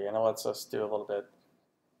and free, and it lets us do a little bit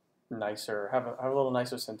nicer, have a little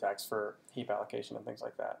nicer syntax for heap allocation and things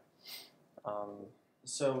like that.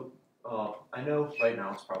 So I know right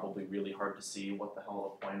now it's probably really hard to see what the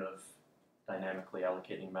hell the point of dynamically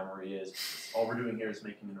allocating memory is. All we're doing here is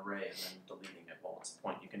making an array and then deleting it. Well, what's the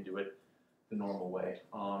point? You can do it the normal way.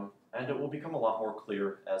 And it will become a lot more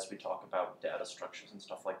clear as we talk about data structures and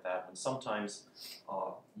stuff like that. And sometimes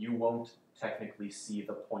you won't technically see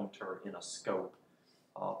the pointer in a scope,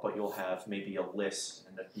 but you'll have maybe a list,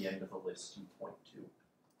 and at the end of the list you point to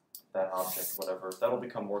that object, whatever. That'll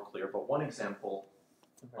become more clear. But one example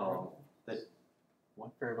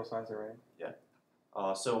Variable size array.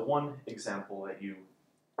 so one example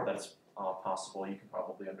that's possible, you can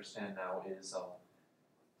probably understand now, is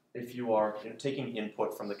if you are taking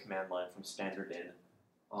input from the command line from standard in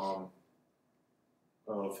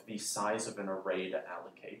of the size of an array to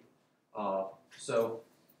allocate. So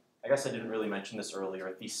I guess I didn't really mention this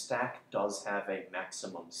earlier. The stack does have a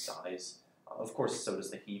maximum size. Of course, so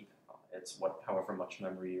does the heap. It's however much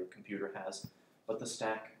memory your computer has. But the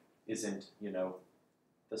stack isn't,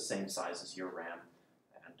 the same size as your RAM.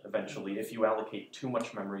 And eventually, if you allocate too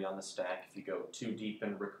much memory on the stack, if you go too deep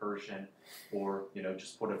in recursion, or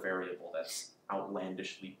just put a variable that's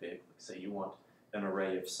outlandishly big, like say you want an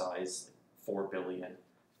array of size 4 billion.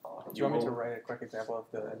 Do you want me to write a quick example of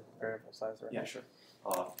the variable size array? Yeah, sure.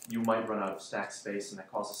 You might run out of stack space, and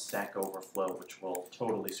that causes stack overflow, which will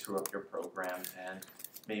totally screw up your program and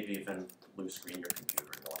maybe even blue screen your computer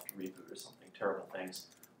and you'll have to reboot or something. Terrible things.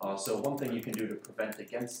 So one thing you can do to prevent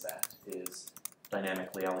against that is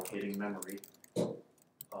dynamically allocating memory.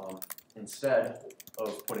 Instead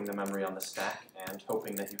of putting the memory on the stack and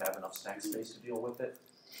hoping that you have enough stack space to deal with it,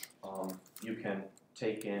 you can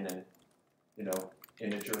take in an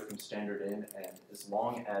integer from standard in, and as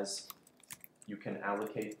long as you can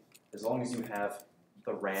allocate, as long as you have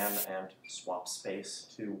the RAM and swap space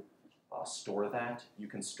to store that, you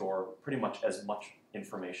can store pretty much as much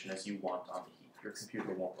information as you want on the heap. Your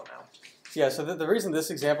computer won't run out. Yeah, so the reason this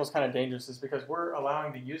example is kind of dangerous is because we're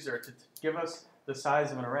allowing the user to give us the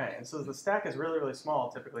size of an array. And so the stack is really, really small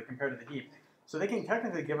typically compared to the heap. So they can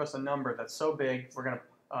technically give us a number that's so big, we're going to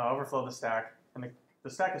overflow the stack. And the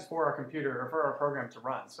stack is for our computer or for our program to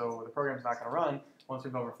run. So the program's not going to run once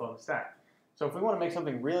we've overflowed the stack. So if we want to make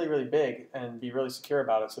something really, really big and be really secure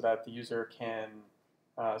about it so that the user can,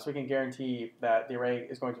 so we can guarantee that the array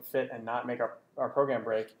is going to fit and not make our program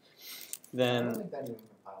break, then... I don't think that even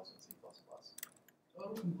compiles in C++. So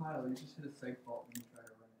it'll compile, you just hit a seg fault when you try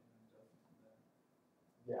to run it and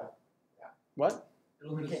it doesn't. Yeah. What?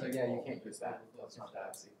 It'll hit a seg Yeah, you fault. can't use that. That's not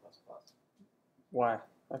that C++. Why?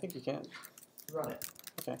 I think you can. Run it.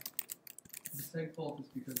 The seg fault is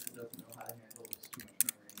because it doesn't know how to handle this too much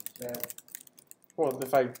memory. That, Well,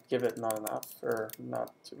 if I give it not enough or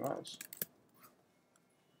not too much.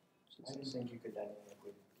 I didn't think you could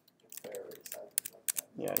dynamically declare array sizes like that.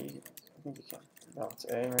 Yeah, I think you can. No, it's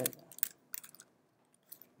A, right?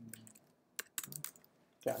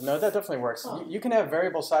 Yeah, no, that definitely works. Huh. You can have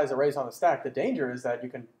variable size arrays on the stack. The danger is that you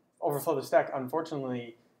can overflow the stack,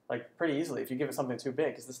 unfortunately, like pretty easily if you give it something too big,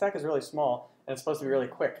 because the stack is really small and it's supposed to be really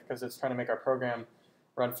quick because it's trying to make our program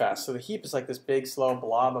run fast. So the heap is like this big, slow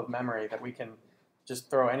blob of memory that we can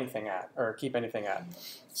just throw anything at or keep anything at.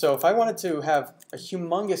 So if I wanted to have a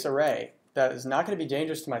humongous array that is not going to be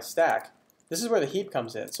dangerous to my stack, this is where the heap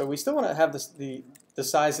comes in. So we still want to have the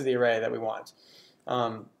size of the array that we want.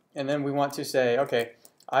 And then we want to say, okay,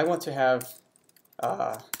 I want to have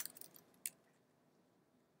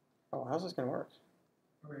Oh, how's this gonna work?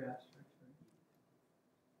 Array asterisk,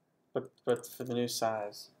 But for the new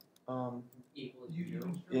size. Equals You zero.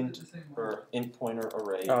 constructed Int the same way. or int pointer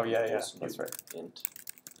array. Oh, yeah, equals that's new right. Int.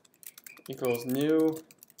 Equals new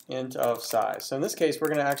int of size. So in this case, we're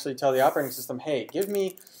going to actually tell the operating system, hey, give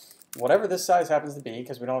me whatever this size happens to be,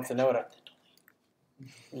 because we don't have to know it.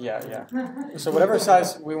 Yeah. So whatever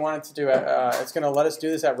size we want it to do, it's going to let us do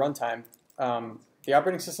this at runtime. The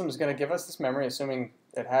operating system is going to give us this memory, assuming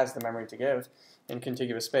it has the memory to give in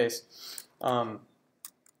contiguous space.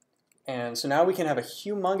 And so now we can have a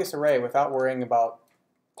humongous array without worrying about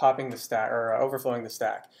popping the stack or overflowing the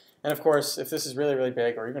stack. And of course, if this is really, really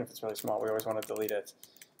big, or even if it's really small, we always want to delete it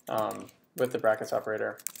with the brackets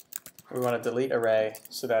operator. We want to delete array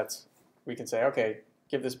so that we can say, okay,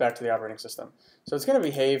 give this back to the operating system. So it's going to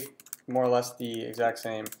behave more or less the exact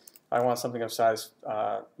same. If I want something of size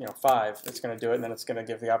 5, it's going to do it, and then it's going to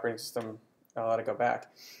give the operating system, let it go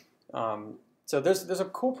back. So there's a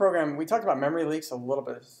cool program. We talked about memory leaks a little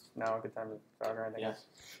bit. Is now a good time to talk or anything else?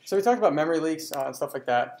 So we talked about memory leaks and stuff like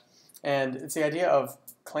that. And it's the idea of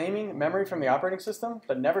claiming memory from the operating system,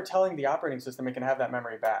 but never telling the operating system it can have that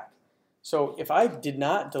memory back. So if I did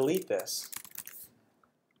not delete this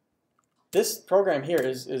program here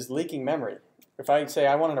is leaking memory. If I say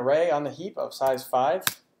I want an array on the heap of size 5,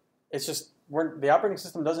 it's just the operating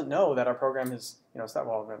system doesn't know that our program is, it's not,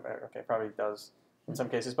 well, okay, probably does in some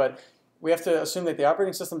cases, but we have to assume that the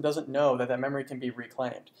operating system doesn't know that that memory can be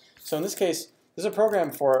reclaimed. So in this case, there's a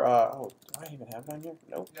program for, oh, do I even have it on here?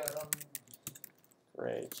 Nope.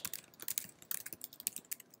 Great.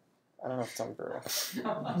 I don't know if it's on Brew.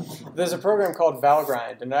 There's a program called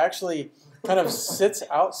valgrind, and it actually kind of sits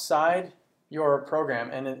outside your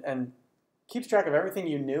program and keeps track of everything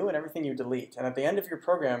you knew and everything you delete. And at the end of your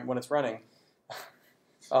program, when it's running,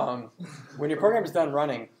 when your program is done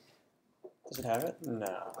running, does it have it?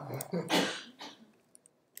 No.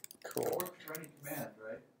 Cool. It works for any command,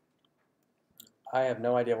 right? I have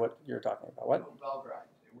no idea what you're talking about. What? Valgrind.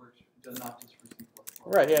 It works. It does not just for C++.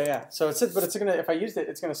 Right. Yeah. So it sits, but it's gonna. If I used it,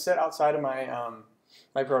 it's gonna sit outside of my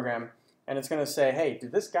my program, and it's gonna say, "Hey,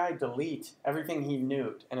 did this guy delete everything he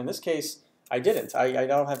knew?" And in this case, I didn't. I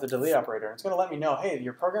don't have the delete operator. It's gonna let me know, "Hey,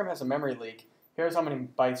 your program has a memory leak. Here's how many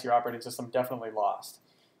bytes your operating system definitely lost.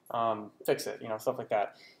 Fix it." Stuff like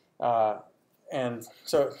that. And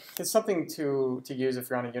so it's something to use if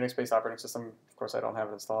you're on a Unix-based operating system. Of course, I don't have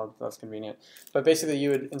it installed. That's convenient. But basically, you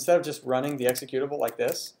would, instead of just running the executable like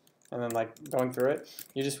this, and then like going through it,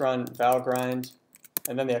 you just run valgrind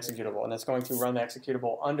and then the executable. And it's going to run the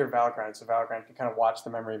executable under valgrind, so valgrind can kind of watch the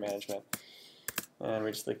memory management. And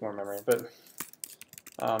we just leak more memory. But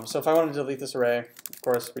so if I wanted to delete this array, of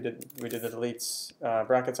course, we did the deletes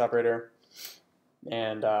brackets operator.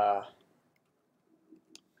 And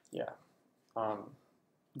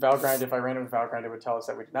valgrind, if I ran it with valgrind, it would tell us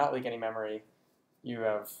that we did not leak any memory. You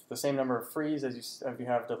have the same number of frees as you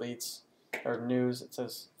have deletes or news. It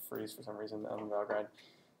says frees for some reason on valgrind.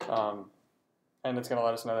 And it's going to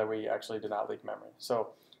let us know that we actually did not leak memory.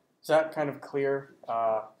 So is that kind of clear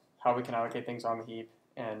how we can allocate things on the heap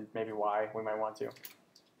and maybe why we might want to?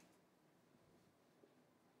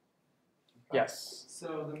 Yes.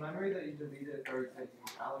 So the memory that you deleted or that you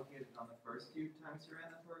allocated on the first few times you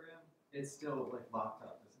ran the program, it's still like locked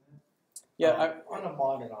up, isn't it? Yeah. On a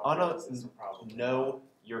modern operating system, probably. No,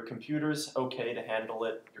 your computer's okay to handle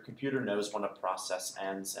it. Your computer knows when a process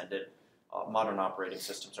ends, and modern operating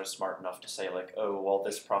systems are smart enough to say like, oh, well,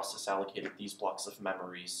 this process allocated these blocks of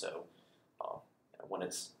memory, so when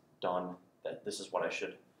it's done, that this is what I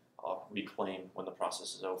should reclaim when the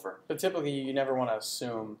process is over. But typically, you never want to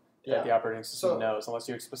assume that the operating system knows unless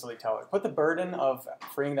you explicitly tell it. Put the burden of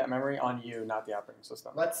freeing that memory on you, not the operating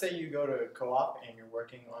system. Let's say you go to co-op and you're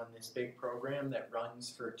working on this big program that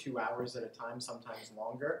runs for 2 hours at a time, sometimes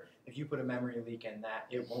longer. If you put a memory leak in that,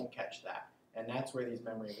 it won't catch that. And that's where these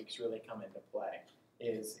memory leaks really come into play,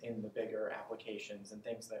 is in the bigger applications and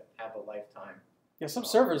things that have a lifetime. Yeah, some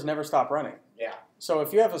servers never stop running. Yeah. So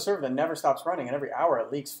if you have a server that never stops running and every hour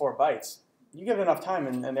it leaks 4 bytes, you give it enough time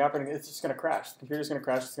and the operating, it's just going to crash. The computer's going to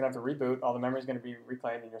crash, it's going to have to reboot, all the memory's going to be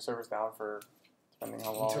reclaimed, and your server's down for depending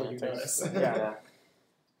how long Until it you takes. notice. Yeah.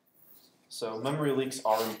 So memory leaks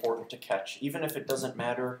are important to catch, even if it doesn't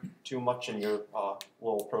matter too much in your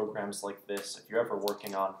little programs like this. If you're ever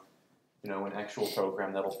working on, an actual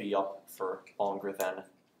program that'll be up for longer than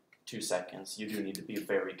 2 seconds, you do need to be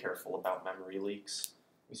very careful about memory leaks,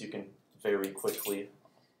 because you can very quickly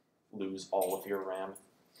lose all of your RAM.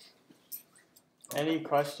 Any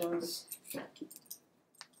questions?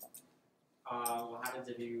 What happens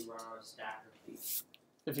if you run out of stack repeat?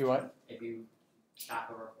 If you what? If you stack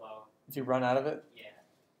overflow? If you run out of it? Yeah.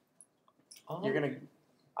 You're gonna.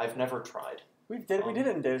 I've never tried. We did it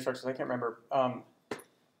in data structures. I can't remember.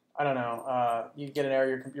 I don't know. You get an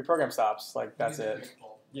error, your program stops. Like that's it.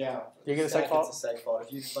 Yeah. Do you get a seg fault? It's a seg fault.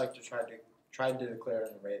 If you'd like to try to declare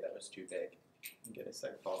an array that was too big, you get a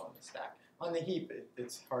seg fault on the stack. On the heap,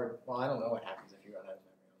 it's hard. Well, I don't know what happens if you run out of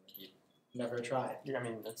memory on the heap. Never tried. Yeah, I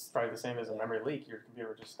mean, it's probably the same as a memory leak. Your computer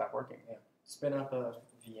would just stop working. Yeah. Spin up a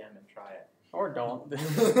VM and try it. Or don't.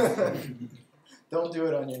 Don't do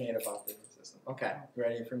it on your native operating system. Okay, you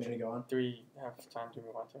ready for me to go on? Do we have time? Do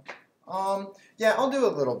we want to? Yeah, I'll do a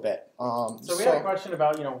little bit. So we had a question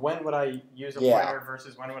about, when would I use a Yeah. pointer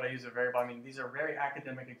versus when would I use a variable? I mean, these are very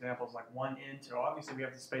academic examples, like one int. So obviously we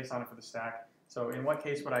have the space on it for the stack. So in what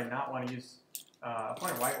case would I not want to use a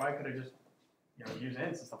pointer? Why could I just use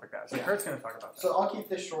ints and stuff like that? So Yeah. Kurt's going to talk about that. So I'll keep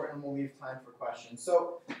this short and we'll leave time for questions.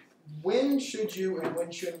 So when should you and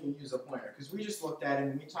when shouldn't you use a pointer? Because we just looked at it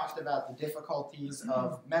and we talked about the difficulties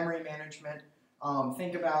of memory management.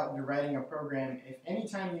 Think about you're writing a program. If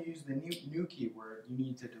anytime you use the new keyword, you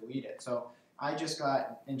need to delete it. So I just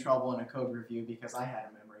got in trouble in a code review because I had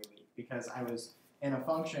a memory leak because I was in a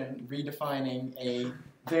function redefining a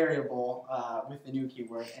variable with the new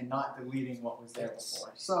keyword and not deleting what was there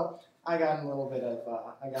before. So I got a little bit of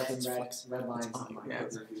I got some red lines on my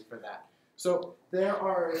code review for that. So there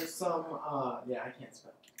are some I can't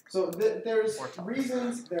spell. So there's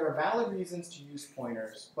reasons, there are valid reasons to use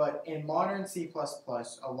pointers, but in modern C++,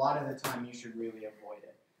 a lot of the time you should really avoid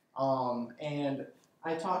it. And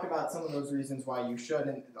I talk about some of those reasons why you should,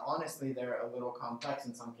 and honestly they're a little complex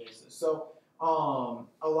in some cases. So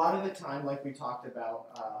a lot of the time, like we talked about,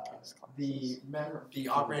 the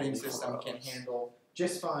operating system can handle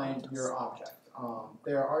just fine your object.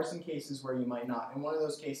 There are some cases where you might not, and one of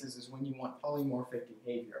those cases is when you want polymorphic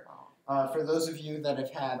behavior. For those of you that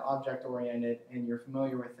have had object-oriented and you're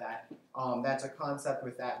familiar with that, that's a concept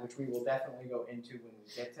with that which we will definitely go into when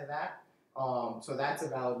we get to that. So that's a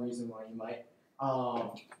valid reason why you might.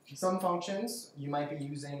 Some functions, you might be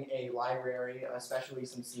using a library, especially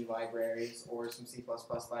some C libraries or some C++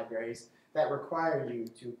 libraries that require you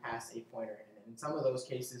to pass a pointer in. In some of those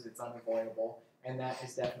cases, it's unavoidable, and that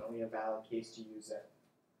is definitely a valid case to use it.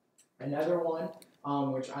 Another one,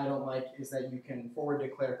 which I don't like, is that you can forward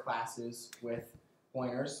declare classes with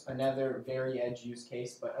pointers. Another very edge use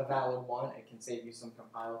case, but a valid one. It can save you some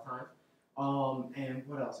compile time. And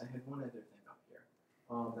what else? I had one other thing up here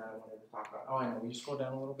that I wanted to talk about. Oh, I know. Will you scroll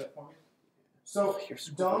down a little bit for me? So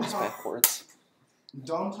Dom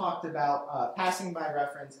talked about passing by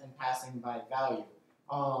reference and passing by value.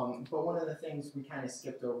 But one of the things we kind of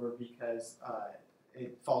skipped over because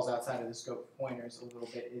it falls outside of the scope of pointers a little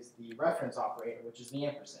bit is the reference operator, which is the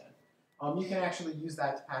ampersand. You can actually use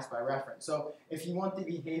that to pass by reference. So if you want the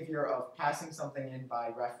behavior of passing something in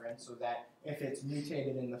by reference so that if it's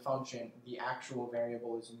mutated in the function, the actual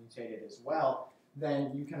variable is mutated as well,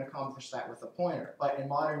 then you can accomplish that with a pointer. But in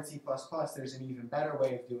modern C++, there's an even better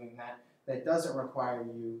way of doing that that doesn't require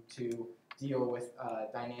you to deal with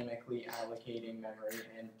dynamically allocating memory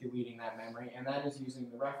and deleting that memory, and that is using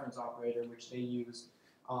the reference operator, which they use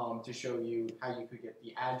to show you how you could get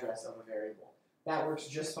the address of a variable. That works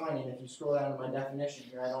just fine, and if you scroll down to my definition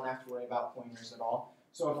here, I don't have to worry about pointers at all.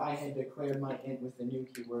 So if I had declared my int with the new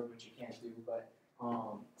keyword, which you can't do, but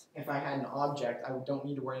if I had an object, I don't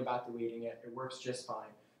need to worry about deleting it. It works just fine.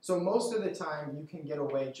 So most of the time, you can get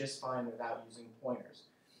away just fine without using pointers.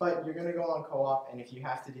 But you're going to go on co-op, and if you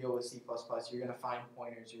have to deal with C++, you're going to find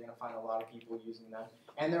pointers. You're going to find a lot of people using them.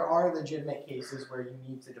 And there are legitimate cases where you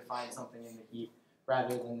need to define something in the heap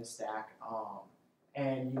rather than the stack.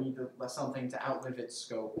 And you need something to outlive its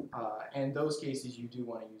scope. And those cases, you do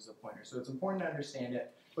want to use a pointer. So it's important to understand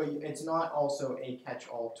it, but it's not also a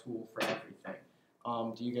catch-all tool for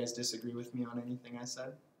everything. Do you guys disagree with me on anything I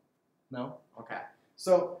said? No? Okay.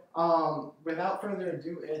 So without further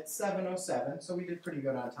ado, it's 7:07, so we did pretty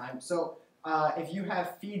good on time. So if you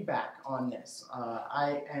have feedback on this,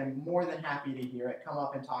 I am more than happy to hear it. Come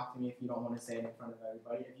up and talk to me if you don't want to say it in front of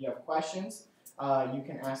everybody. If you have questions, you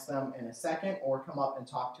can ask them in a second or come up and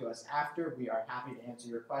talk to us after. We are happy to answer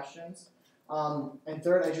your questions. And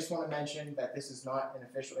third, I just want to mention that this is not an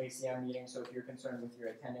official ACM meeting, so if you're concerned with your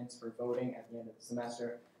attendance for voting at the end of the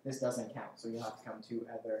semester, this doesn't count. So you'll have to come to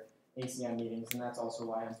other ACM meetings, and that's also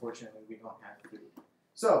why, unfortunately, we don't have food.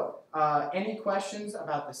 So, any questions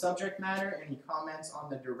about the subject matter, any comments on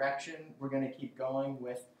the direction we're going to keep going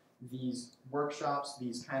with these workshops,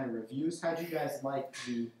 these kind of reviews? How do you guys like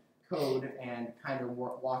the code and kind of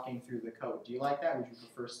walking through the code? Do you like that? Would you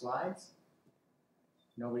prefer slides?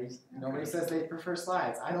 Nobody says they prefer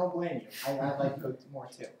slides. I don't blame you. I like code more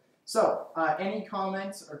too. So, any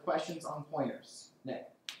comments or questions on pointers? Nick?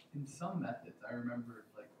 in some methods, I remember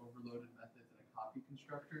like overloaded methods in a copy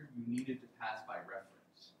constructor, you needed to pass by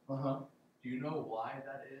reference. Do you know why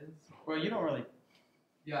that is? Well, you don't really.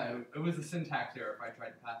 Yeah, it was a syntax error if I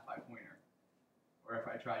tried to pass by pointer, or if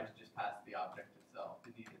I tried to just pass the object itself.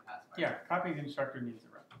 It needed to pass by. Yeah, copy constructor needs a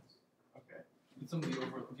reference. Okay. And some of the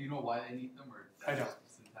do you know why they need them, or is I that don't. just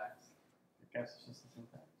the syntax? I guess it's just the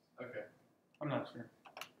syntax. Okay. I'm not sure.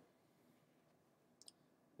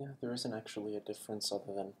 Yeah, there isn't actually a difference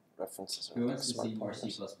other than references Who are wants to smart see more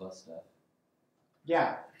pointers. C++ stuff?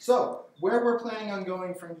 Yeah, so where we're planning on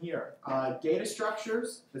going from here. Data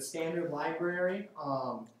structures, the standard library,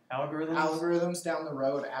 algorithms down the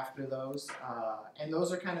road after those, and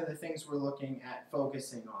those are kind of the things we're looking at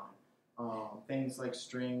focusing on. Things like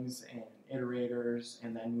strings and iterators,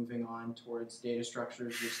 and then moving on towards data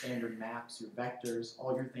structures, your standard maps, your vectors,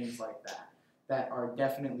 all your things like that are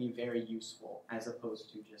definitely very useful as opposed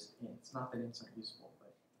to just ints. Not that ints aren't useful,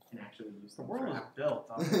 but you can actually use The them. world for is built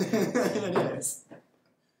on it is.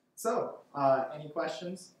 So, any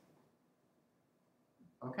questions?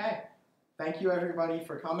 Okay. Thank you everybody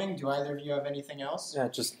for coming. Do either of you have anything else? Yeah,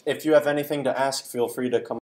 just if you have anything to ask, feel free to come